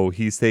 oh no,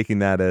 he's taking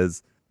that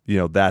as,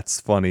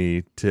 that's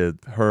funny to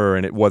her.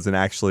 And it wasn't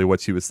actually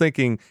what she was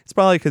thinking. It's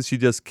probably because she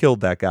just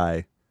killed that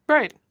guy.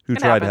 Right. Who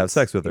tried to have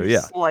sex with her. You're yeah.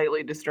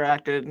 Slightly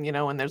distracted,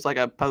 when there's like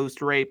a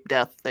post-rape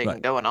death thing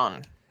going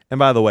on. And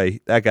by the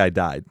way, that guy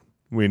died.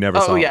 We never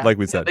saw him, like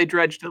we said. They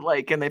dredged the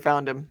lake and they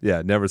found him.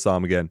 Yeah, never saw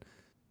him again.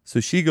 So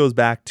she goes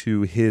back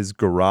to his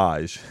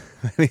garage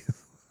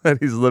that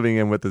he's living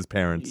in with his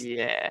parents.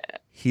 Yeah.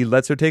 He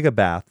lets her take a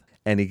bath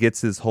and he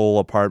gets his whole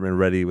apartment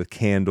ready with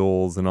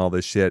candles and all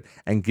this shit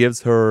and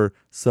gives her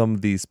some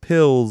of these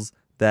pills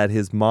that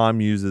his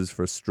mom uses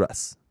for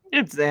stress.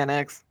 It's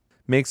Xanax.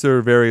 Makes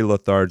her very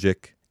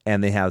lethargic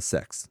and they have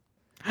sex.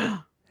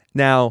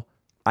 Now,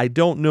 I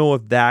don't know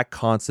if that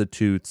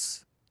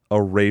constitutes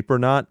a rape or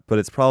not, but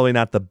it's probably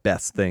not the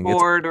best thing.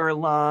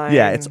 Borderline.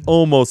 Yeah, it's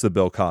almost a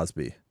Bill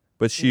Cosby,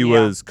 but she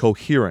was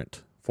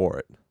coherent for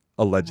it,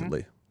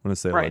 allegedly. I'm going to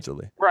say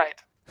allegedly. Right.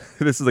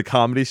 This is a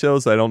comedy show,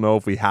 so I don't know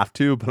if we have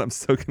to, but I'm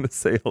still going to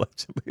say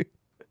allegedly.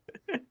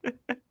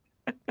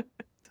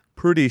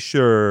 pretty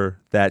sure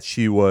that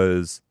she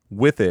was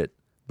with it,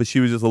 but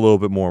she was just a little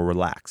bit more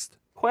relaxed.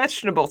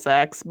 Questionable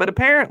sex, but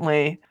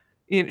apparently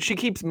she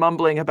keeps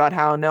mumbling about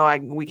how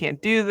we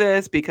can't do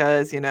this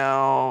because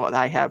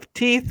I have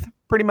teeth.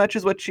 Pretty much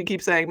is what she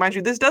keeps saying. Mind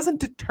you, this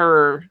doesn't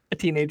deter a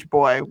teenage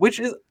boy, which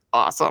is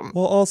awesome.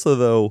 Well, also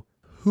though,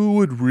 who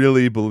would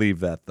really believe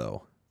that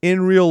though?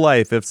 In real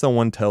life, if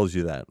someone tells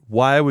you that,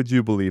 why would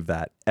you believe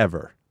that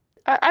ever?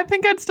 I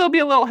think I'd still be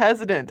a little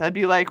hesitant. I'd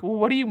be like, well,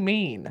 what do you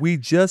mean? We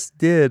just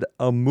did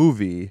a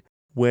movie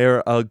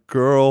where a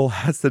girl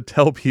has to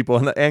tell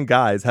people, and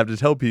guys have to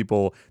tell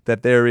people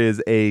that there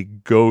is a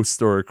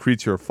ghost or a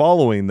creature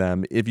following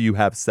them if you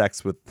have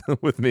sex with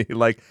me.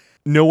 Like,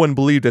 no one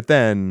believed it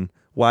then.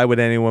 Why would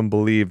anyone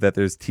believe that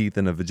there's teeth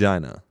in a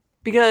vagina?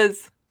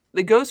 Because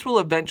the ghost will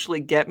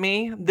eventually get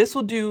me. This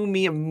will do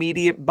me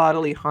immediate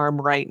bodily harm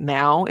right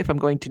now if I'm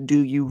going to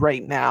do you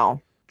right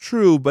now.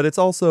 True, but it's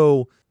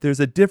also, there's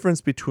a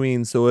difference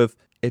between, so if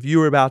you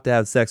were about to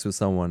have sex with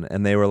someone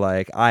and they were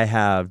like, I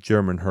have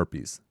German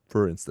herpes,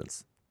 for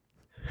instance.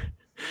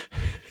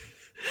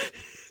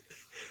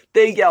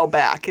 They yell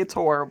back. It's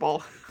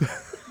horrible.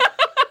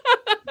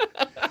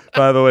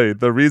 By the way,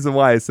 the reason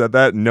why I said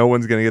that, no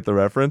one's going to get the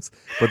reference,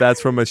 but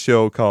that's from a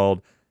show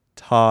called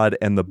Todd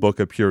and the Book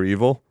of Pure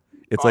Evil.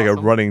 It's awesome. Like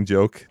a running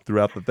joke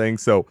throughout the thing.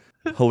 So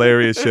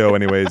hilarious show.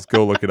 Anyways,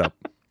 go look it up.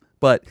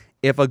 But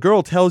if a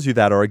girl tells you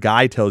that or a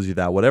guy tells you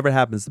that, whatever it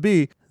happens to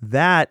be,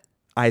 that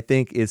I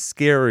think is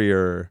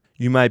scarier.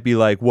 You might be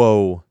like,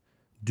 whoa,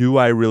 do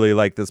I really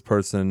like this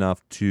person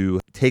enough to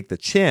take the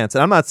chance?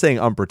 And I'm not saying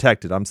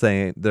unprotected. I'm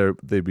saying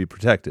they'd be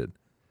protected.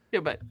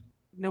 Yeah, but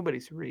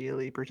nobody's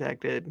really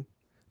protected.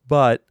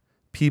 But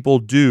people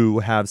do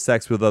have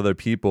sex with other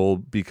people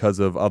because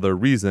of other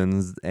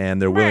reasons,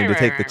 and they're willing to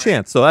take the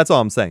chance. So that's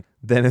all I'm saying.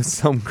 Then if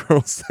some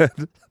girl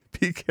said,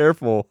 be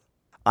careful,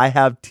 I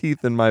have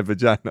teeth in my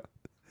vagina.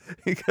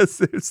 Because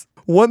there's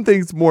one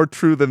thing's more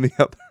true than the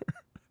other.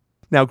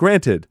 Now,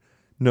 granted,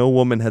 no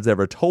woman has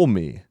ever told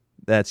me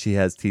that she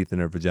has teeth in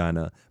her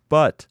vagina,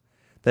 but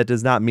that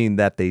does not mean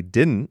that they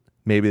didn't.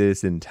 Maybe they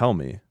just didn't tell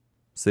me.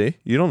 See?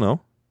 You don't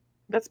know.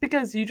 That's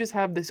because you just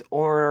have this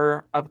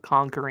aura of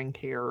conquering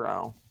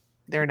hero.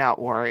 They're not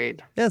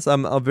worried. Yes,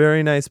 I'm a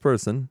very nice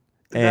person.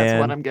 That's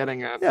what I'm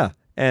getting at. Yeah,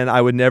 and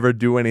I would never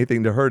do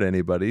anything to hurt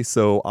anybody,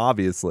 so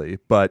obviously.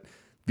 But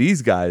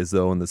these guys,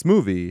 though, in this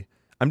movie,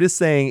 I'm just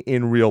saying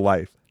in real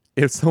life,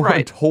 if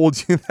someone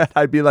told you that,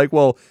 I'd be like,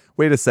 well,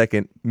 wait a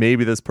second,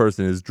 maybe this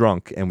person is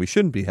drunk and we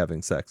shouldn't be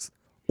having sex.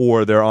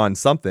 Or they're on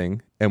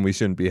something and we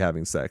shouldn't be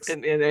having sex.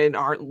 And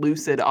aren't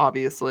lucid,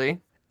 obviously.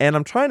 And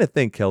I'm trying to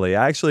think, Kelly,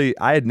 this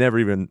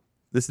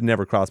had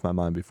never crossed my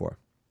mind before.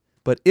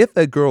 But if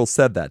a girl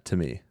said that to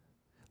me,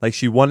 like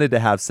she wanted to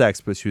have sex,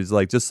 but she was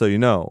like, just so you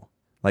know,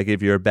 like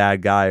if you're a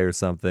bad guy or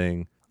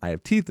something, I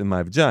have teeth in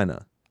my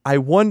vagina. I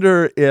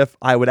wonder if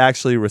I would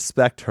actually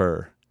respect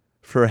her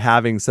for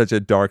having such a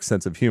dark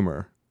sense of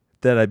humor,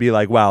 that I'd be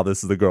like, wow,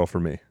 this is the girl for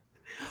me.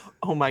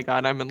 Oh my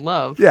God, I'm in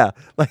love. Yeah,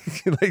 like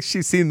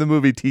she's seen the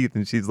movie Teeth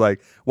and she's like,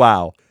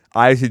 wow,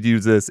 I should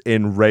use this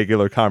in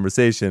regular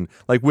conversation,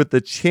 like with the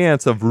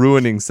chance of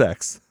ruining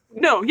sex.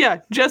 No,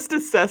 yeah, just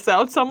to suss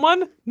out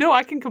someone. No,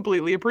 I can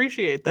completely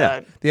appreciate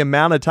that. Yeah. The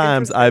amount of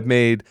times I've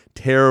made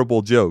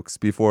terrible jokes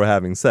before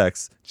having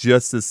sex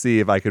just to see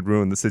if I could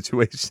ruin the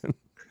situation.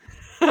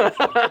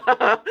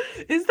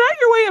 Is that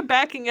your way of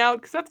backing out?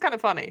 Because that's kind of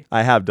funny.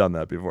 I have done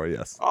that before,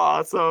 yes.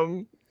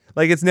 Awesome.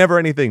 Like, it's never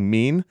anything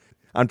mean.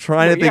 I'm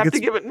trying to think.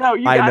 You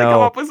gotta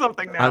come up with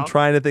something now. I'm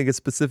trying to think of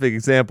specific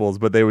examples,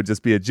 but they would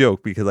just be a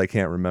joke because I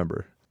can't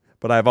remember.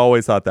 But I've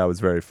always thought that was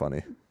very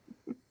funny.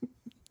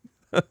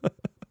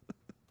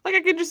 Like, I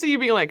could just see you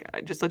being like,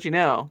 I just let you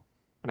know,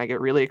 when I get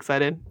really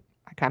excited,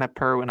 I kind of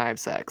purr when I have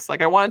sex.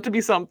 Like, I want it to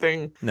be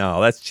something. No,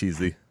 that's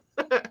cheesy.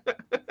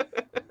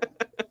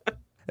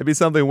 It'd be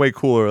something way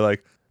cooler,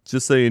 like,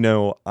 just so you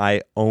know,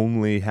 I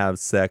only have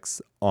sex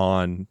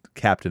on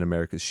Captain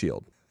America's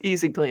shield.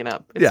 Easy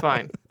cleanup. It's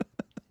fine.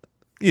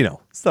 You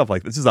know, stuff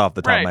like this, just off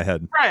the top of my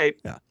head. Right.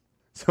 Yeah.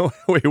 So,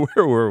 wait,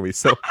 where were we?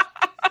 So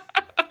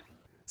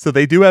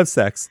they do have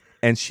sex,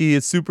 and she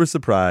is super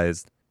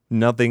surprised.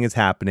 Nothing is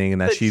happening,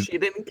 and that she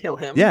didn't kill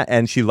him. Yeah,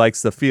 and she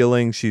likes the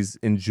feeling. She's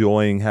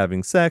enjoying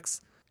having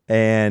sex,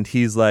 and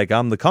he's like,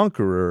 "I'm the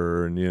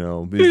conqueror," and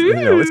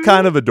it's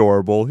kind of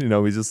adorable.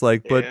 He's just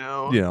like, but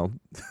Ew.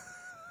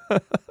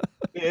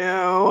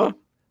 Ew.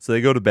 So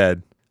they go to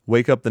bed,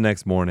 wake up the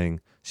next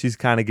morning. She's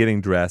kind of getting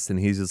dressed, and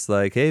he's just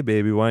like, "Hey,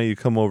 baby, why don't you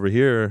come over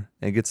here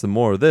and get some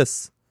more of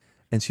this?"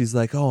 And she's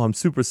like, "Oh, I'm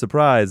super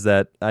surprised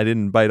that I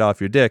didn't bite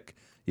off your dick.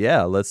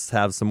 Yeah, let's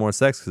have some more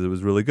sex because it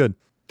was really good."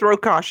 Throw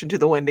caution to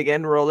the wind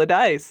again, roll the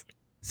dice.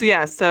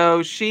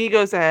 So she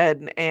goes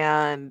ahead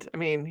and,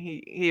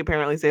 he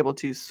apparently is able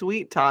to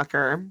sweet talk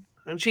her.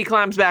 And she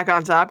climbs back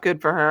on top, good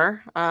for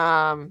her.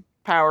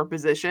 Power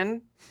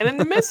position. And in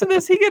the midst of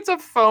this, he gets a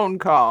phone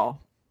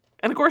call.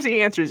 And of course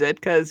he answers it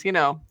because,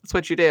 that's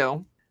what you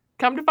do.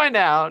 Come to find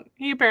out,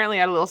 he apparently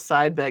had a little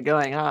side bet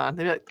going on.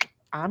 They're like,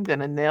 I'm going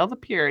to nail the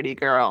purity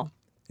girl.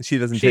 She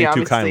doesn't take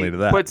too kindly to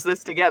that. Puts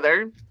this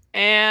together.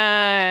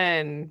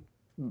 and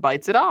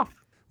bites it off.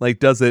 Like,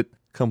 does it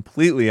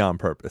completely on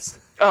purpose.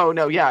 Oh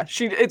no, yeah.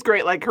 It's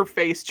great. Like her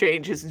face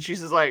changes and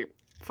she's just like,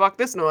 fuck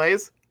this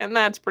noise. And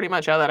that's pretty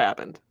much how that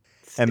happened.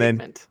 And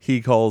then he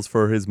calls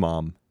for his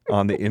mom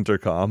on the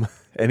intercom,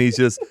 and he's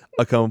just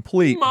a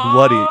complete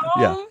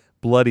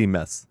bloody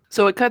mess.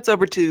 So it cuts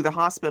over to the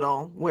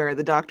hospital where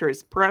the doctor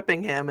is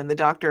prepping him, and the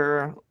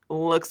doctor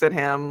looks at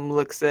him,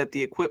 looks at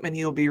the equipment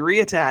he'll be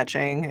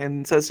reattaching,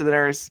 and says to the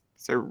nurse,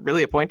 "Is there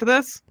really a point to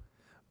this?"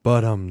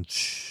 But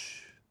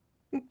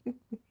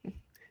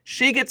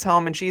She gets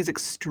home and she's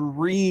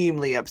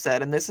extremely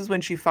upset. And this is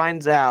when she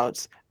finds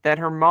out that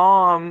her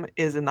mom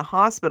is in the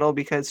hospital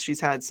because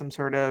she's had some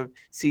sort of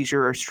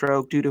seizure or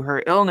stroke due to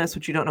her illness,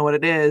 which you don't know what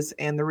it is.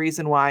 And the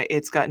reason why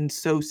it's gotten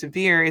so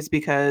severe is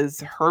because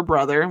her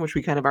brother, which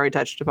we kind of already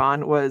touched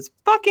upon, was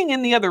fucking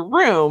in the other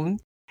room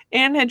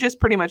and had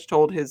just pretty much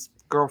told his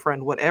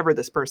girlfriend, whatever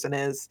this person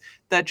is,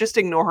 that just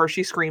ignore her.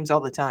 She screams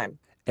all the time.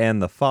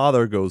 And the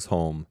father goes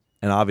home.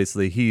 And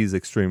obviously he's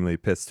extremely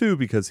pissed too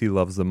because he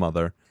loves the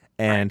mother.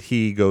 And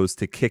he goes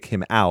to kick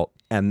him out.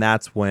 And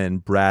that's when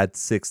Brad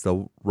sicks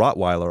the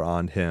Rottweiler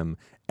on him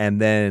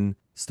and then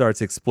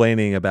starts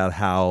explaining about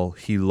how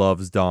he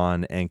loves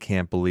Dawn and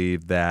can't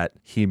believe that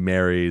he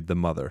married the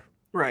mother.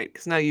 Right,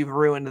 because now you've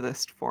ruined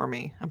this for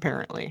me,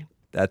 apparently.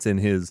 That's in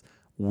his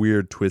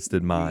weird,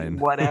 twisted mind.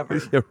 Whatever.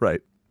 Yeah,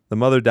 right. The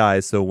mother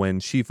dies, so when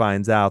she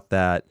finds out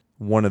that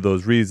one of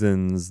those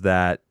reasons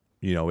that,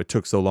 you know, it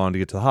took so long to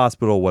get to the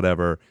hospital,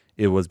 whatever,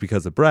 it was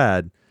because of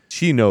Brad,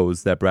 she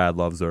knows that Brad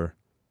loves her.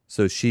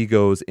 So she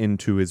goes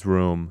into his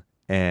room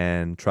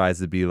and tries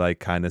to be like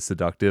kind of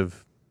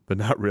seductive, but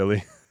not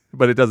really.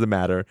 But it doesn't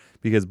matter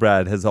because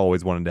Brad has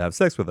always wanted to have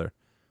sex with her.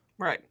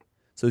 Right.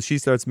 So she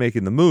starts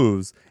making the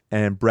moves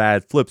and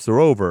Brad flips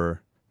her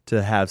over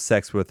to have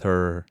sex with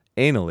her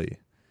anally.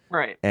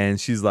 Right. And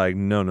she's like,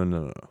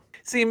 no.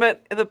 See,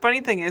 but the funny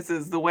thing is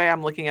the way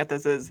I'm looking at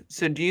this is,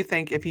 so do you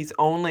think if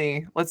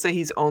let's say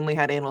he's only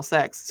had anal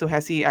sex, so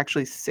has he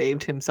actually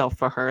saved himself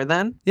for her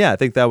then? Yeah, I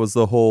think that was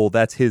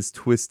that's his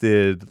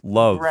twisted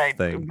love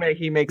thing. Right,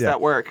 he makes that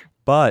work.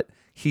 But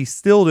he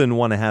still didn't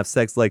want to have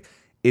sex. Like,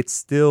 it's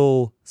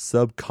still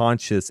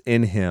subconscious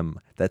in him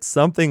that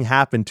something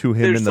happened to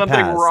him in the past.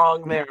 There's something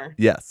wrong there.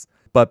 Yes.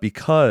 But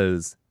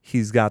because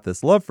he's got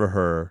this love for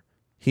her,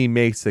 he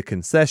makes a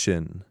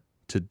concession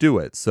to do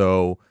it.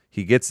 So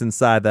he gets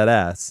inside that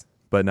ass,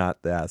 but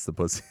not the ass, the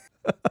pussy.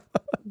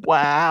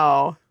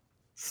 Wow.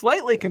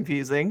 Slightly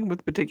confusing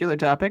with particular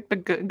topic,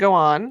 but go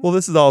on. Well,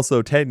 this is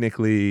also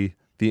technically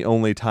the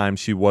only time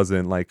she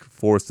wasn't like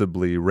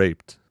forcibly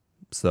raped.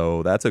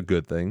 So that's a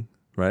good thing,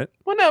 right?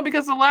 Well, no,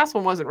 because the last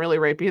one wasn't really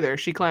rape either.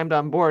 She climbed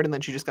on board and then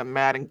she just got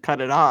mad and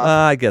cut it off.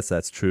 I guess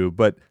that's true,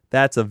 but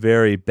that's a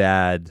very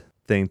bad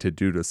thing to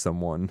do to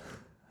someone.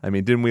 I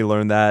mean, didn't we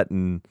learn that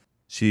in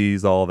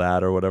She's All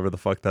That or whatever the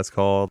fuck that's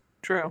called?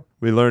 True.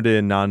 We learned it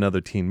in Not Another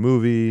Teen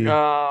Movie.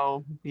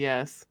 Oh,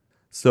 yes.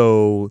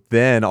 So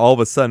then all of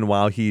a sudden,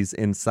 while he's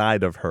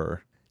inside of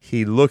her,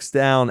 he looks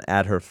down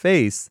at her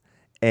face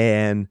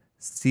and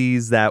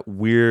sees that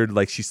weird,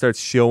 like she starts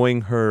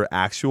showing her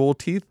actual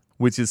teeth,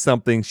 which is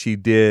something she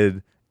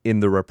did in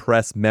the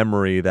repressed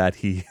memory that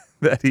he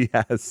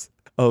has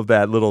of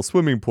that little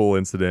swimming pool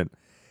incident.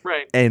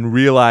 Right. And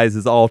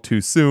realizes all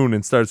too soon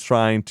and starts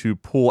trying to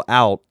pull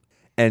out.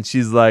 And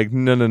she's like,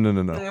 no.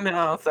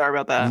 No, sorry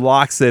about that.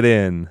 Locks it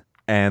in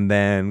and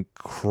then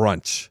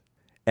crunch.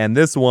 And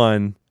this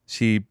one,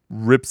 she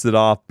rips it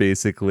off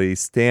basically,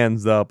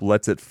 stands up,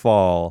 lets it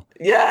fall.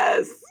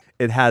 Yes.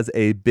 It has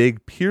a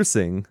big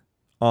piercing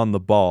on the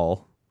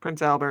ball.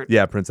 Prince Albert.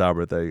 Yeah, Prince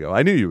Albert. There you go.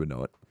 I knew you would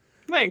know it.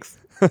 Thanks.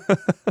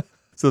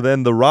 So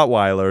then the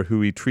Rottweiler,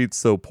 who he treats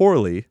so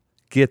poorly,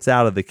 gets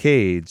out of the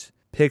cage,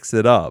 picks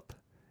it up,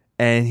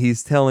 and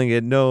he's telling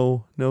it,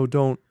 no,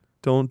 don't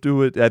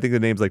do it. I think the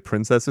name's like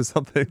Princess or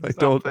something. Like,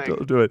 don't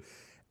do it.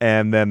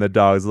 And then the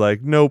dog's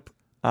like, nope,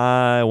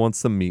 I want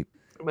some meat.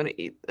 I'm going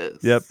to eat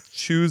this. Yep.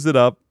 Chews it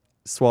up,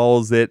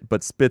 swallows it,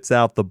 but spits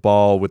out the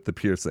ball with the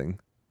piercing.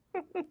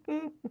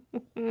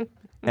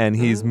 And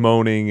he's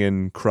moaning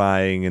and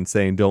crying and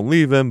saying, don't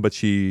leave him. But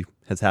she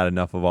has had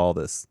enough of all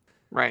this.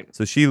 Right.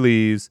 So she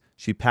leaves.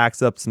 She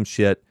packs up some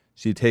shit.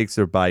 She takes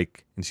her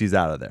bike and she's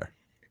out of there.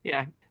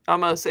 Yeah.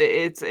 Almost,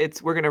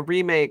 we're going to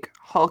remake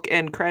Hulk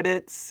end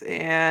credits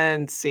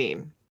and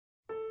scene.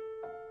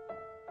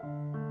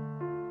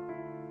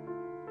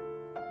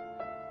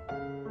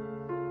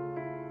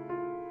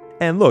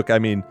 And look, I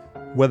mean,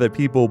 whether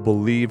people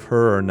believe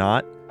her or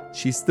not,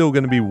 she's still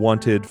going to be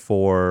wanted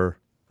for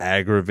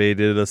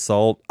aggravated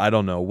assault. I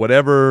don't know.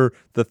 Whatever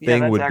the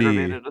thing would be.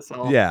 Aggravated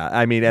assault. Yeah,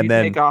 I mean, and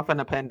then take off an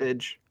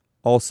appendage.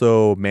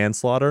 Also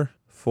manslaughter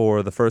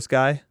for the first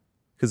guy,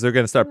 because they're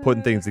going to start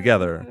putting things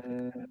together.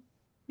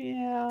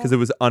 Yeah. Because it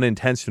was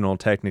unintentional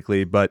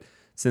technically, but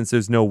since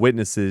there's no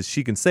witnesses,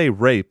 she can say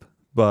rape,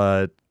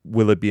 but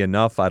will it be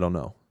enough? I don't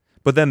know.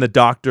 But then the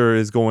doctor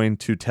is going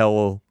to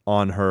tell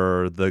on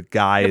her. The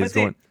guy is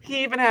going.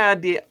 He even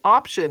had the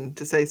option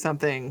to say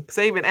something. Because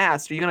I even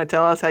asked, "Are you going to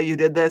tell us how you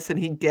did this?" And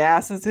he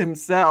gasses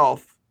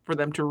himself for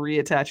them to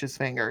reattach his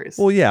fingers.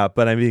 Well, yeah,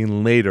 but I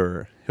mean,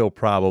 later he'll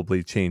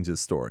probably change his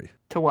story.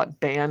 To what,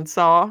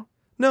 bandsaw?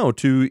 No,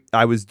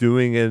 I was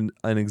doing an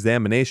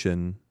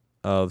examination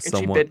of And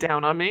someone. she bit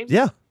down on me?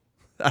 Yeah.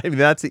 I mean,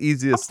 that's the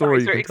easiest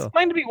story you can tell.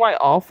 Explain to me why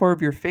all 4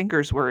 of your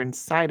fingers were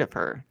inside of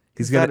her.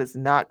 That is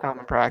not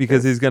common practice.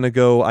 Because he's going to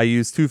go, I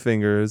used 2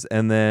 fingers,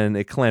 and then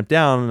it clamped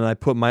down, and I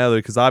put my other,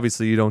 because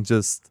obviously you don't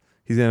just,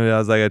 I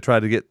was like, I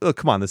tried to get, oh,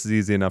 come on, this is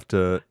easy enough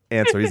to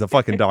answer. He's a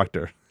fucking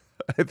doctor.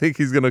 I think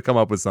he's going to come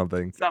up with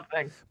something.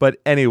 But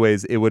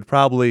anyways, it would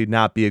probably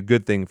not be a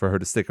good thing for her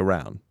to stick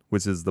around,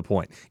 which is the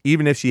point.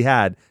 Even if she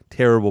had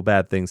terrible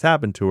bad things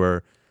happen to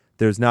her,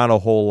 there's not a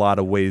whole lot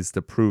of ways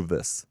to prove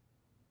this.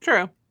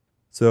 True.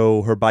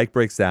 So her bike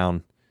breaks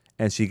down,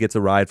 and she gets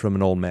a ride from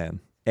an old man.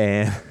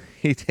 And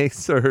he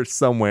takes her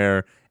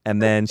somewhere,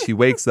 and then she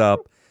wakes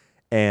up,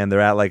 and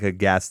they're at like a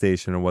gas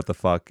station or what the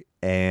fuck,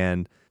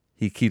 and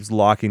he keeps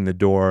locking the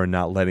door and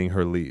not letting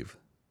her leave.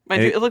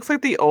 It looks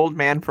like the old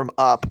man from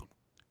Up.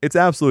 It's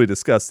absolutely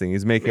disgusting.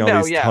 He's making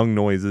all these tongue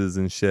noises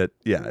and shit.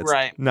 Yeah,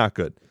 it's not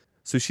good.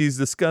 So she's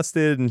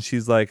disgusted, and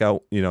she's like,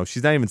 oh,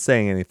 she's not even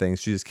saying anything.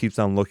 She just keeps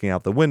on looking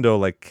out the window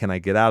like, can I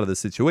get out of the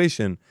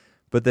situation?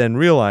 But then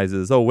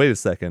realizes, oh, wait a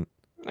second.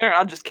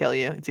 I'll just kill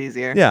you. It's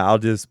easier. Yeah, I'll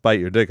just bite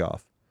your dick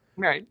off.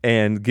 Right.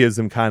 And gives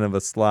him kind of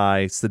a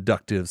sly,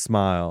 seductive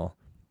smile.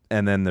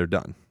 And then they're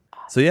done.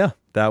 So yeah,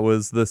 that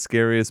was the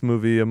scariest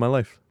movie of my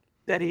life.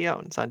 That he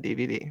owns on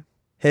DVD.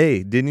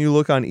 Hey, didn't you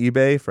look on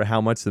eBay for how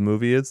much the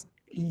movie is?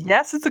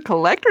 Yes, it's a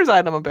collector's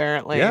item,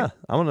 apparently. Yeah,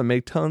 I'm going to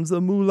make tons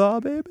of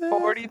moolah, baby.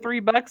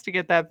 $43 to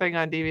get that thing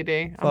on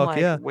DVD. I'm like,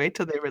 yeah. Wait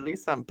till they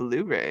release on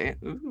Blu-ray.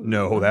 Ooh.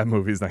 No, that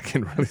movie's not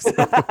getting released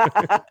on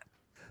Blu-ray.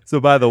 So,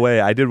 by the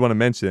way, I did want to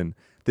mention,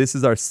 this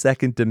is our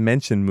second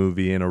Dimension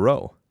movie in a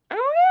row.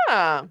 Oh,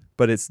 yeah.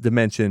 But it's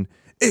Dimension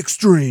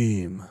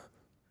Extreme.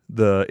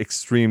 The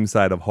extreme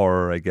side of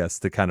horror, I guess,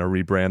 to kind of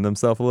rebrand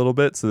themselves a little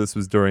bit. So this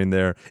was during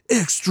their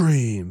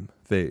extreme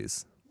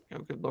phase. Oh,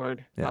 good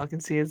Lord. Yeah. All I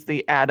can see is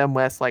the Adam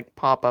West, like,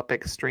 pop-up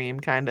extreme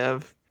kind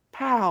of.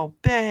 Pow,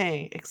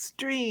 bang,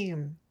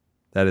 extreme.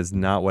 That is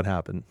not what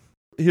happened.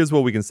 Here's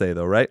what we can say,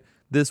 though, right?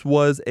 This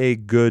was a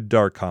good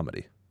dark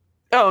comedy.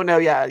 Oh, no,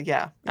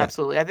 yeah,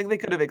 absolutely. I think they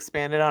could have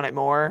expanded on it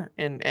more,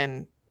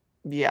 and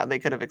yeah, they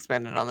could have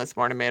expanded on this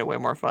more and made it way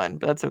more fun,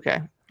 but that's okay.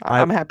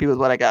 I'm happy with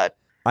what I got.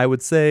 I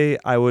would say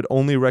I would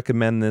only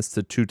recommend this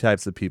to 2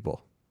 types of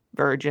people.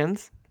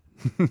 Virgins.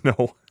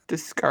 No. To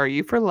scar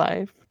you for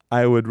life.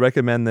 I would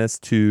recommend this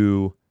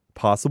to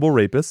possible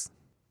rapists.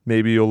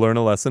 Maybe you'll learn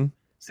a lesson.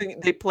 So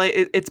they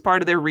it's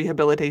part of their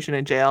rehabilitation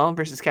in jail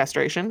versus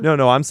castration?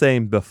 No, I'm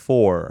saying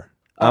before.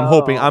 I'm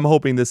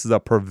hoping this is a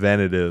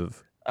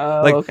preventative.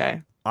 Oh,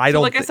 okay. I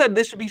said,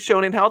 this should be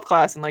shown in health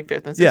class in like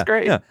 5th and 6th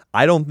grade. Yeah.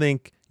 I don't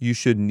think you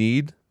should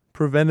need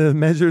preventative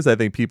measures. I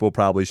think people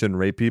probably shouldn't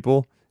rape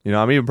people.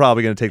 I'm even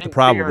probably going to take the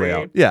probably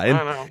out.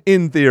 Yeah,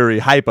 in theory,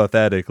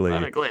 hypothetically,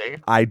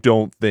 I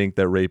don't think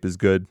that rape is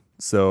good.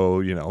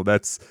 So,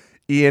 that's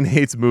Ian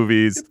hates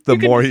movies. The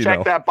more you know.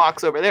 Check that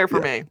box over there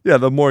for me. Yeah,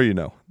 the more you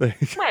know. Right.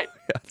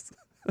 Yes.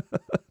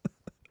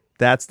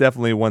 That's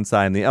definitely one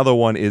side. The other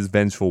one is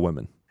vengeful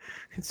women.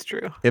 It's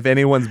true. If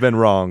anyone's been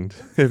wronged,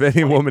 if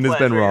any woman has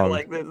been wronged.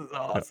 Like, this is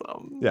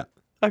awesome. Yeah.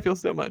 I feel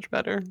so much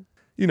better.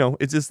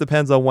 It just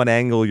depends on what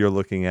angle you're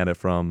looking at it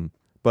from.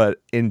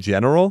 But in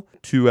general,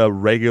 to a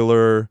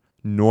regular,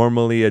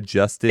 normally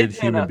adjusted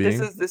human being.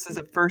 This is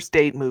a first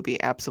date movie,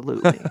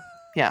 absolutely.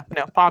 Yeah,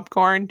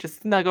 popcorn,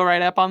 just snuggle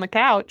right up on the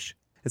couch.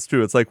 It's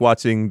true. It's like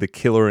watching The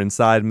Killer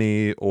Inside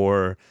Me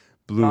or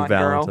Blue Gone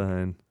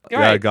Valentine. Girl. Yeah,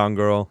 Right. Gone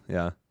Girl.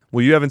 Yeah.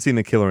 Well, you haven't seen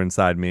The Killer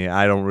Inside Me.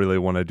 I don't really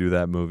want to do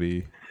that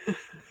movie.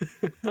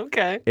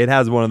 Okay. It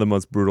has one of the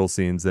most brutal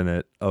scenes in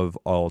it of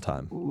all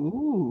time.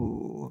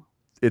 Ooh.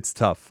 It's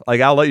tough.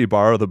 Like, I'll let you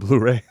borrow the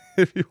Blu-ray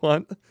if you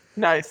want.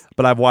 Nice.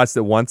 But I've watched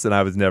it once and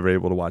I was never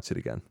able to watch it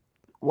again.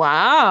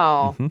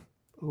 Wow.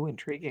 Mm-hmm. Ooh,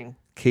 intriguing.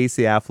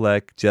 Casey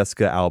Affleck,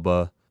 Jessica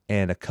Alba,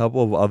 and a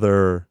couple of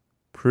other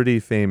pretty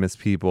famous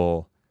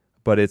people.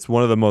 But it's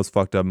one of the most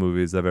fucked up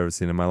movies I've ever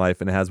seen in my life.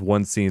 And it has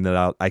one scene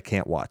that I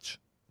can't watch.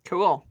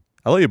 Cool.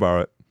 I'll let you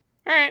borrow it.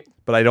 All right.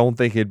 But I don't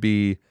think it'd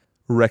be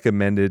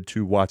recommended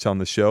to watch on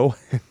the show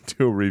and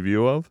do a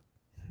review of.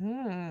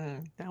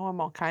 Now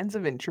I'm all kinds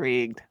of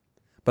intrigued.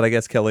 But I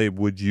guess, Kelly,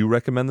 would you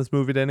recommend this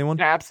movie to anyone?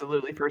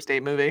 Absolutely, first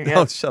date movie.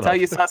 Yeah. Oh, shut Tell up.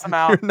 You suss him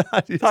out.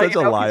 You're such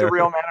a liar. If he's a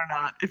real man or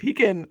not. If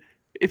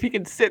he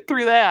can sit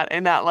through that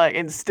and not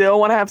and still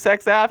want to have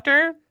sex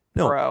after,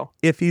 no. Bro.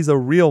 If he's a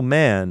real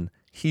man,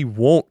 he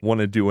won't want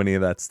to do any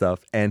of that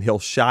stuff, and he'll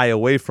shy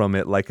away from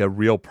it like a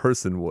real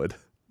person would.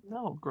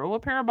 No, grow a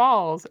pair of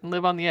balls and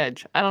live on the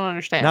edge. I don't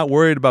understand. Not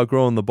worried about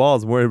growing the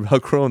balls, worried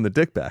about growing the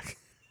dick back.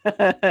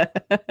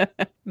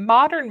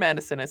 Modern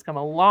medicine has come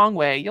a long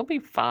way. You'll be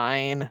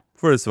fine.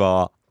 First of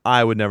all,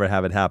 I would never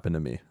have it happen to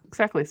me.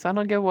 Exactly. So I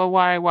don't get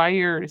why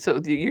you're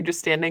just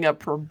standing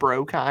up for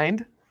bro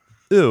kind.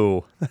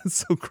 Ew, that's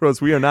so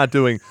gross. We are not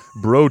doing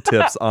bro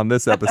tips on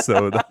this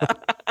episode.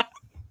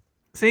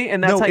 See,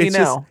 and that's how you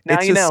know.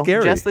 Now you know.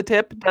 Scary. Just the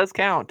tip does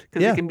count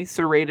because it can be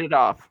serrated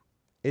off.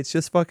 It's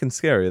just fucking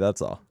scary,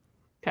 that's all.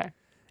 Okay.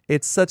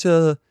 It's such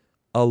a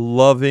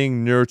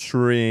loving,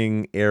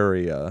 nurturing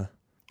area.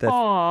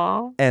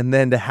 Aww. And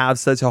then to have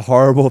such a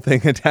horrible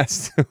thing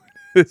attached to it,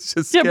 it's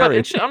just scary.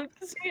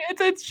 Yeah,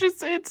 but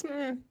it's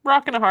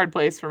rocking a hard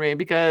place for me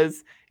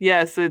because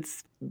yes,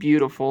 it's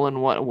beautiful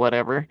and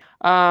whatever.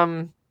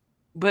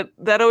 But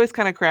that always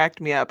kind of cracked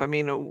me up. I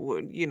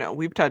mean,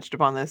 we've touched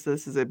upon this.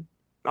 This is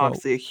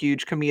obviously a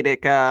huge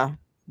comedic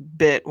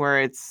bit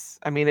where it's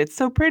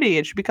so pretty.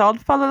 It should be called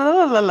fa la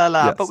la la la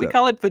la, Yes, but we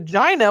call it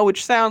vagina,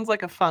 which sounds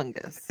like a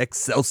fungus.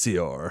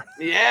 Excelsior.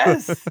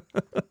 Yes.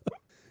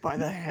 By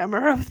the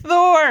hammer of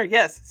Thor.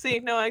 Yes. See,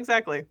 no,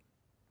 exactly.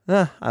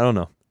 I don't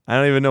know. I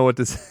don't even know what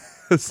to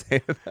say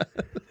to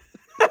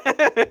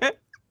that.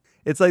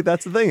 It's like,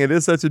 that's the thing. It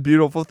is such a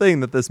beautiful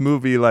thing that this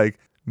movie like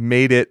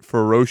made it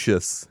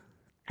ferocious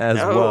as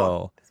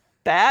well.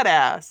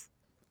 Badass.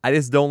 I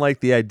just don't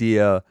like the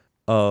idea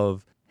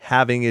of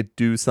having it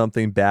do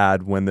something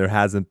bad when there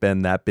hasn't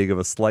been that big of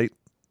a slight.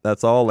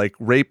 That's all. Like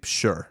rape,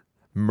 sure.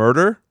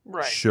 Murder,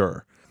 right.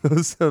 Sure. It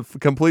was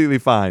completely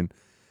fine.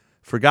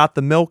 Forgot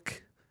the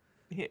milk.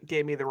 He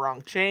gave me the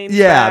wrong chain.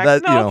 Yeah,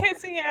 back. that okay,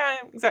 so yeah,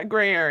 it's that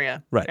gray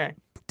area. Right. Okay.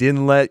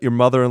 Didn't let your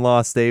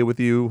mother-in-law stay with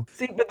you.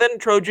 See, but then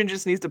Trojan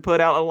just needs to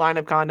put out a line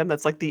of condom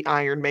that's like the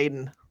Iron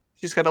Maiden.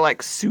 She's got to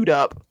like suit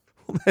up.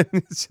 Then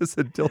it's just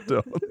a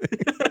dildo.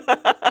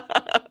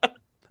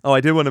 Oh,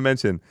 I did want to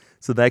mention.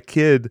 So that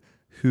kid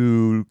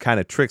who kind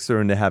of tricks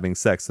her into having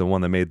sex, the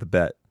one that made the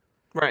bet.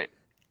 Right.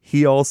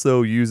 He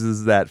also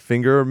uses that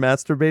finger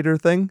masturbator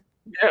thing.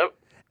 Yep.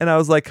 And I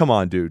was like, come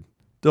on, dude.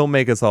 Don't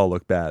make us all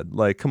look bad.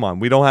 Like, come on.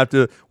 We don't have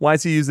to. Why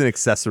is he using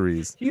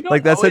accessories? You don't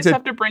like, that's always such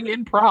have to bring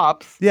in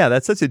props. Yeah,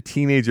 that's such a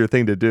teenager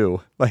thing to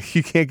do. Like,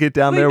 you can't get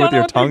down there with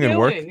your tongue and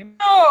work.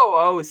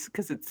 No, it's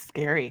because it's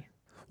scary.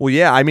 Well,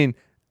 yeah. I mean,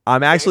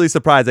 I'm actually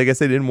surprised. I guess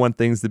they didn't want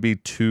things to be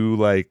too,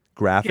 like,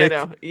 graphic.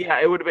 Yeah,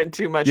 it would have been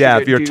too much. Yeah,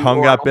 if your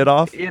tongue got bit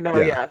off.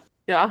 Yeah,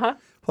 uh-huh.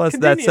 Plus,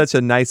 that's such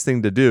a nice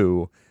thing to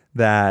do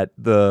that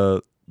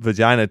the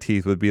vagina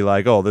teeth would be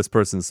like, oh, this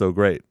person's so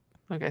great.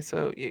 Okay,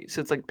 so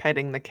it's like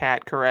petting the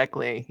cat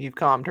correctly. You've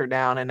calmed her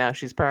down, and now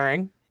she's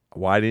purring.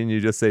 Why didn't you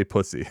just say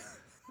pussy?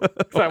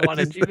 So I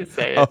wanted you to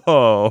say it.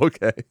 Oh,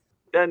 okay.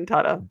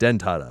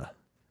 Dentata.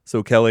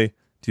 So, Kelly,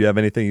 do you have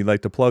anything you'd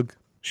like to plug?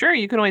 Sure,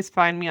 you can always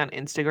find me on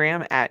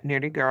Instagram at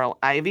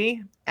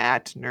nerdygirlivy,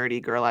 at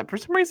nerdygirlivy. For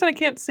some reason, I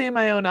can't say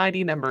my own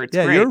ID number. It's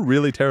great. You're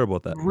really terrible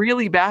at that.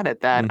 Really bad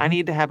at that. Mm-hmm. I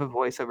need to have a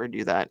voiceover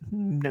do that.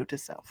 Note to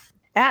self.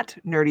 At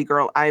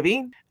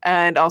nerdygirlivy,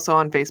 and also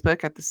on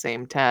Facebook at the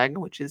same tag,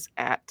 which is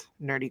at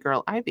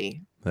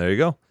nerdygirlivy. There you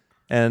go.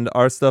 And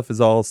our stuff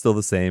is all still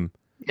the same.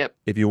 Yep.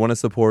 If you want to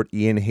support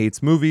Ian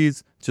Hates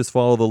Movies, just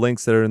follow the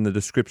links that are in the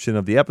description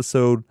of the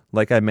episode.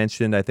 Like I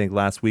mentioned, I think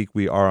last week,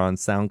 we are on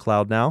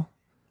SoundCloud now.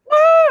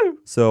 Woo!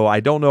 So I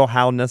don't know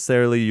how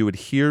necessarily you would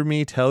hear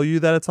me tell you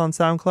that it's on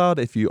SoundCloud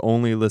if you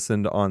only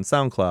listened on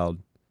SoundCloud.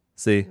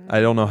 See,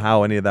 I don't know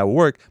how any of that will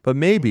work, but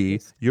maybe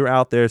you're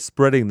out there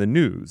spreading the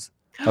news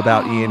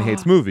about Ian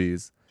Hates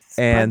Movies,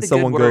 and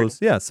someone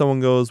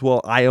goes,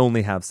 well, I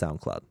only have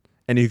SoundCloud.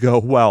 And you go,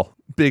 well,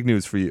 big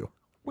news for you.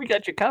 We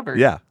got you covered.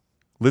 Yeah.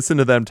 Listen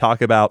to them talk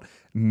about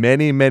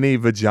many, many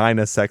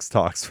vagina sex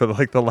talks for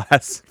like the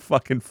last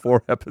fucking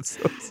 4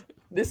 episodes.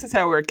 This is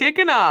how we're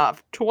kicking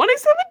off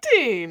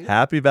 2017.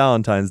 Happy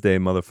Valentine's Day,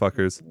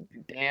 motherfuckers.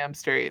 Damn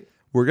straight.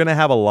 We're going to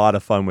have a lot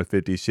of fun with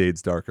 50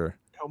 Shades Darker.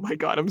 Oh my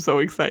God, I'm so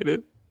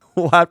excited.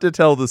 We'll have to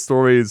tell the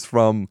stories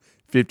from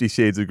 50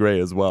 Shades of Grey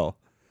as well.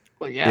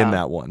 Well, yeah. In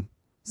that one.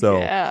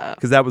 So,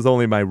 because that was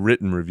only my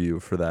written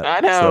review for that. I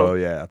know. So,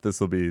 yeah,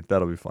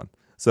 that'll be fun.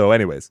 So,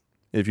 anyways,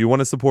 if you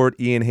want to support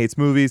Ian Hates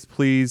Movies,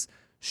 please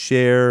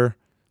share,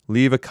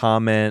 leave a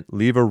comment,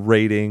 leave a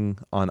rating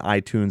on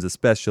iTunes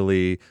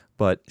especially.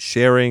 But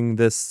sharing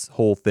this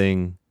whole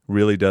thing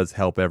really does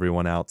help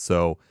everyone out.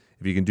 So,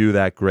 if you can do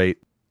that, great.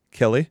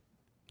 Kelly,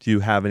 do you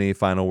have any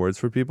final words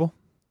for people?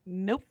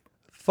 Nope.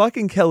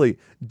 Fucking Kelly,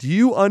 do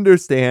you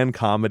understand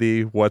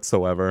comedy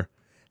whatsoever?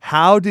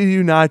 How do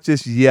you not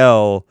just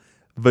yell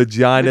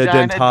vagina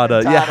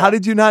dentata? Yeah, how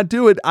did you not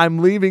do it? I'm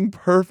leaving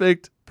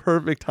perfect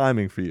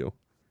timing for you.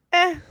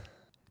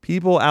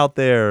 People out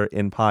there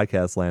in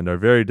podcast land are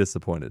very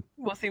disappointed.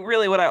 Well, see,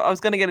 really, what I was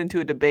going to get into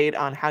a debate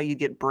on how you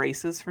get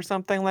braces for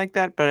something like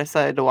that, but I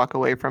decided to walk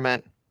away from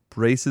it.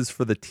 Braces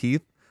for the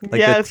teeth? Like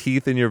yes. the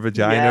teeth in your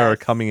vagina are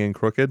coming in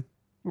crooked?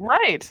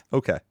 Right.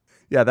 Okay.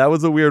 Yeah, that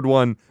was a weird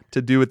one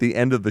to do at the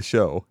end of the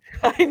show.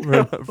 I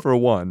know. For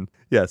one.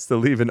 Yes, to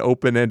leave an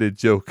open-ended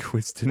joke,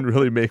 which didn't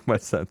really make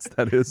much sense.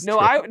 That is no.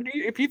 True.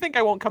 If you think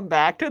I won't come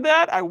back to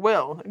that, I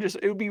will.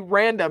 It would be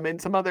random in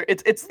some other.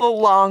 It's the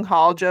long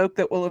haul joke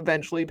that will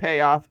eventually pay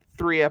off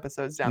 3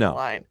 episodes down the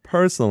line.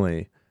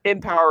 Personally,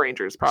 in Power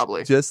Rangers,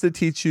 probably just to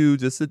teach you.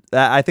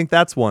 I think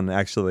that's one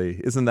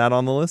actually. Isn't that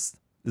on the list?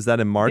 Is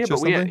that in March or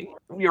something?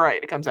 You're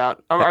right. It comes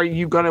out. Are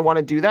you going to want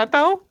to do that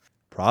though?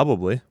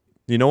 Probably.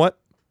 You know what?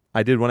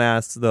 I did want to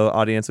ask the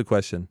audience a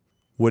question.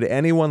 Would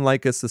anyone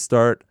like us to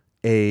start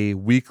a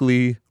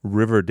weekly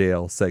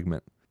Riverdale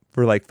segment?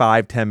 for like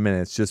 5-10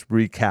 minutes, just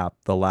recap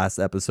the last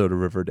episode of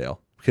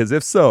Riverdale? Because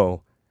if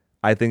so,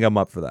 I think I'm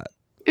up for that.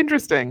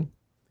 Interesting.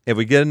 If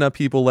we get enough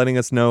people letting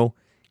us know,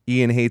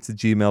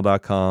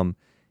 ianhates@gmail.com,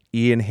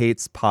 Ian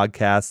Hates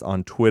Podcast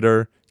on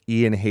Twitter,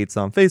 Ian Hates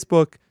on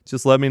Facebook.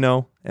 Just let me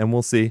know and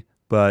we'll see.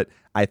 But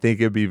I think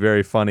it'd be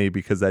very funny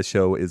because that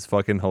show is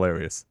fucking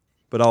hilarious.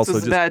 But also, So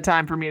it's a bad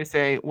time for me to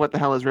say, what the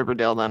hell is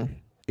Riverdale then?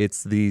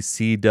 it's the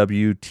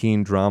CW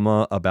teen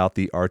drama about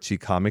the Archie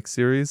comic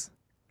series.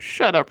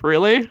 Shut up,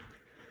 really?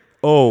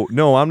 Oh,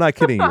 no, I'm not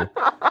kidding you.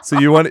 So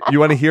you want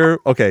to hear?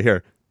 Okay,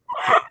 here.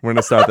 We're going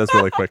to start this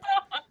really quick.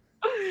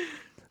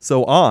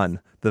 So on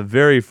the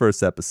very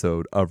first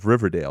episode of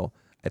Riverdale,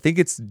 I think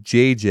it's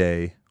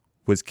JJ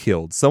was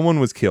killed. Someone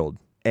was killed,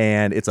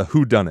 and it's a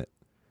whodunit.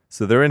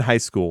 So they're in high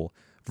school.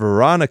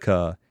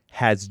 Veronica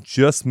has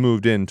just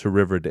moved into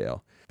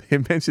Riverdale. They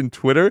mentioned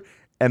Twitter,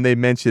 and they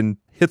mentioned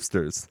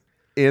hipsters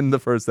in the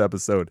first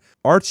episode.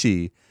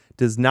 Archie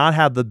does not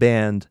have the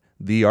band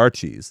The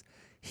Archies.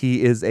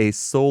 He is a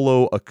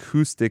solo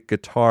acoustic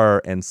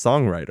guitar and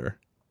songwriter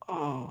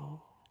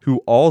who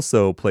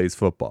also plays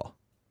football.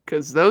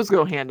 Because those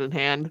go hand in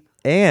hand.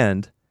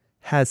 And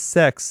has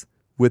sex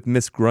with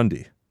Miss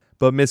Grundy.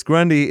 But Miss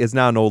Grundy is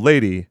not an old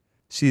lady.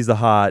 She's a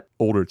hot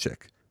older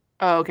chick.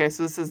 Oh, okay.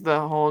 So this is the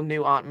whole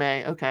new Aunt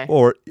May. Okay.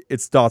 Or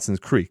it's Dawson's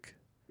Creek.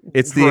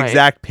 It's the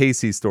exact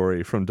Pacey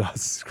story from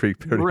Dawson's Creek,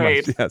 pretty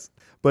much. Yes.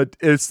 But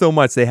it's so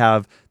much. They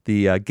have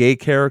the gay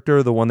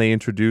character, the one they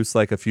introduced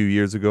like a few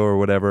years ago or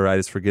whatever. I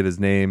just forget his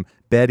name.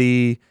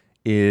 Betty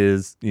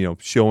is,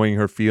 showing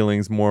her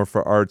feelings more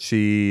for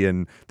Archie,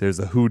 and there's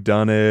a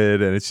whodunit,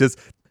 and it's just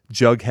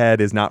Jughead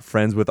is not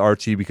friends with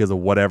Archie because of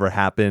whatever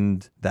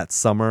happened that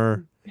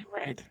summer.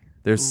 Right.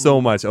 There's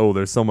so much. Oh,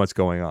 there's so much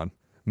going on.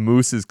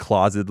 Moose is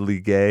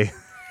closetedly gay.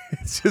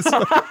 It's just,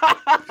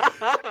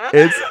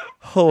 it's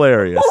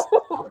hilarious.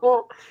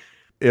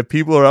 If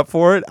people are up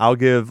for it, I'll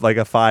give like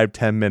a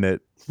 5-10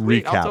 minute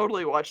recap. I'll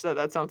totally watch that.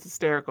 That sounds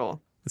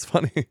hysterical. It's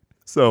funny.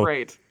 So,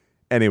 great.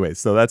 Anyway,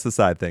 so that's the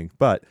side thing.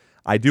 But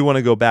I do want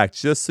to go back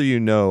just so you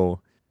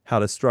know how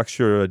to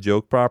structure a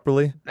joke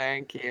properly.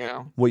 Thank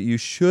you. What you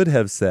should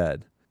have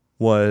said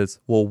was,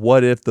 well,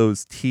 what if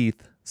those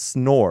teeth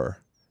snore?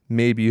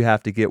 Maybe you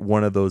have to get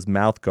one of those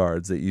mouth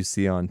guards that you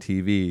see on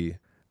TV.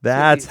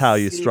 That's how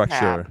you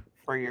structure.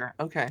 For your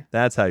okay.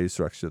 That's how you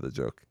structure the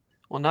joke.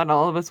 Well, not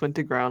all of us went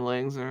to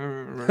Groundlings.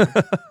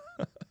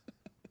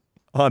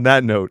 On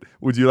that note,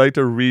 would you like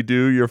to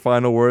redo your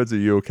final words? Are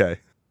you okay?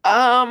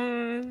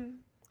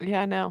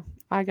 Yeah, no.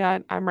 I'm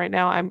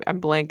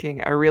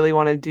blanking. I really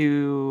want to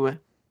do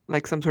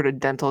like some sort of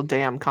dental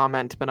dam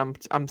comment, but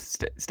I'm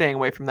staying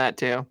away from that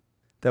too.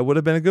 That would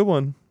have been a good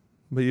one,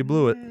 but you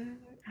blew it.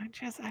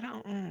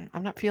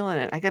 I'm not feeling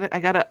it. I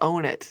gotta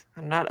own it.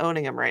 I'm not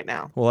owning him right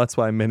now. Well, that's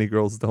why many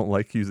girls don't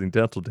like using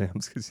dental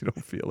dams, because you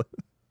don't feel it.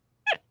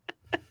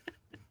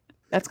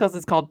 That's because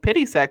it's called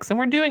pity sex, and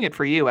we're doing it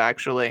for you,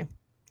 actually.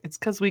 It's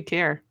because we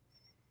care.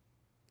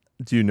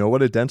 Do you know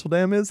what a dental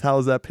dam is? How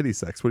is that pity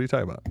sex? What are you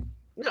talking about?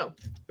 No.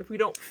 If we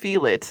don't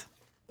feel it,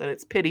 then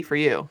it's pity for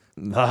you.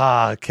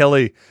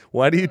 Kelly,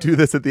 why do you do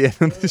this at the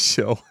end of the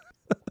show?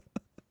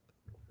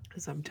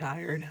 Because I'm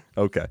tired.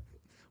 Okay.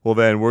 Well,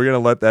 then we're going to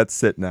let that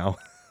sit now.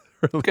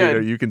 Later,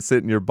 Good. you can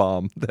sit in your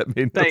bomb. That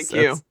made no sense.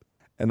 Thank you.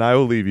 And I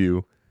will leave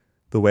you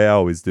the way I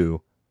always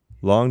do.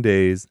 Long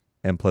days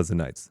and pleasant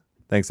nights.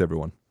 Thanks,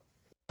 everyone.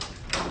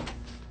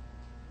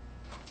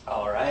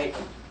 All right.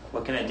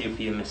 What can I do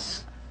for you,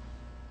 miss?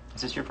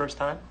 Is this your first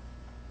time?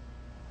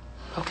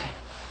 Okay.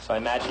 So I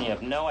imagine you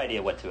have no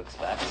idea what to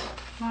expect.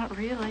 Not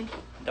really.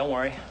 Don't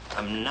worry.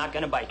 I'm not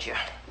going to bite you.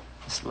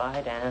 Just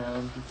lie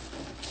down.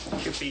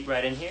 Put your feet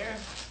right in here.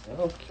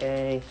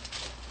 Okay.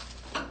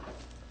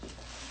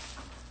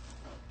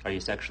 Are you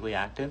sexually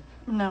active?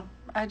 No,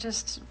 I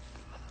just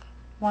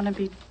want to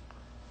be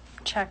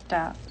checked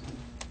out.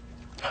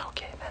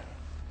 Okay, then.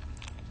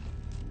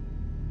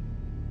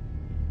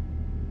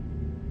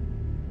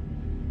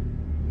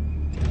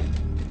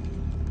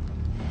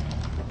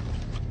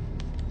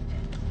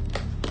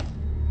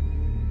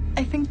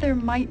 I think there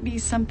might be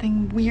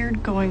something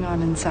weird going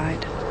on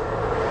inside.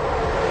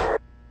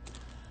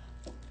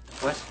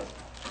 What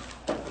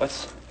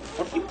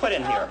have you put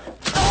in here?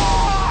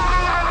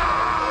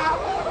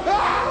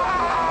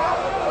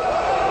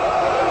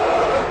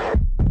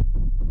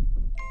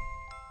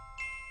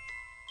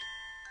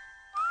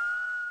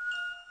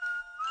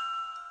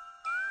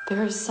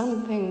 There is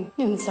something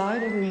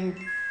inside of me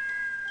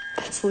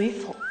that's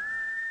lethal.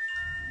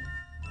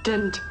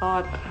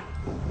 Dentata.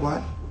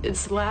 What?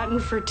 It's Latin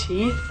for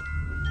teeth.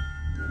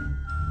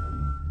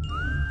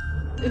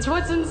 It's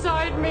what's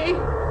inside me.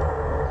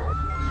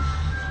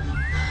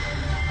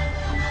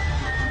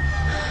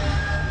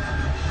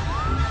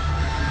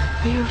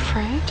 Are you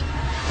afraid?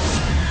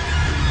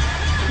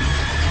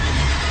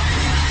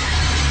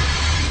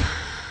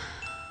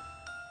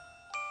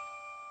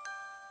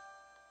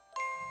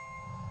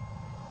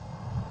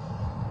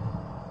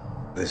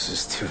 This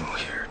is too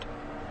weird.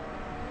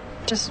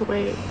 Just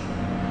wait.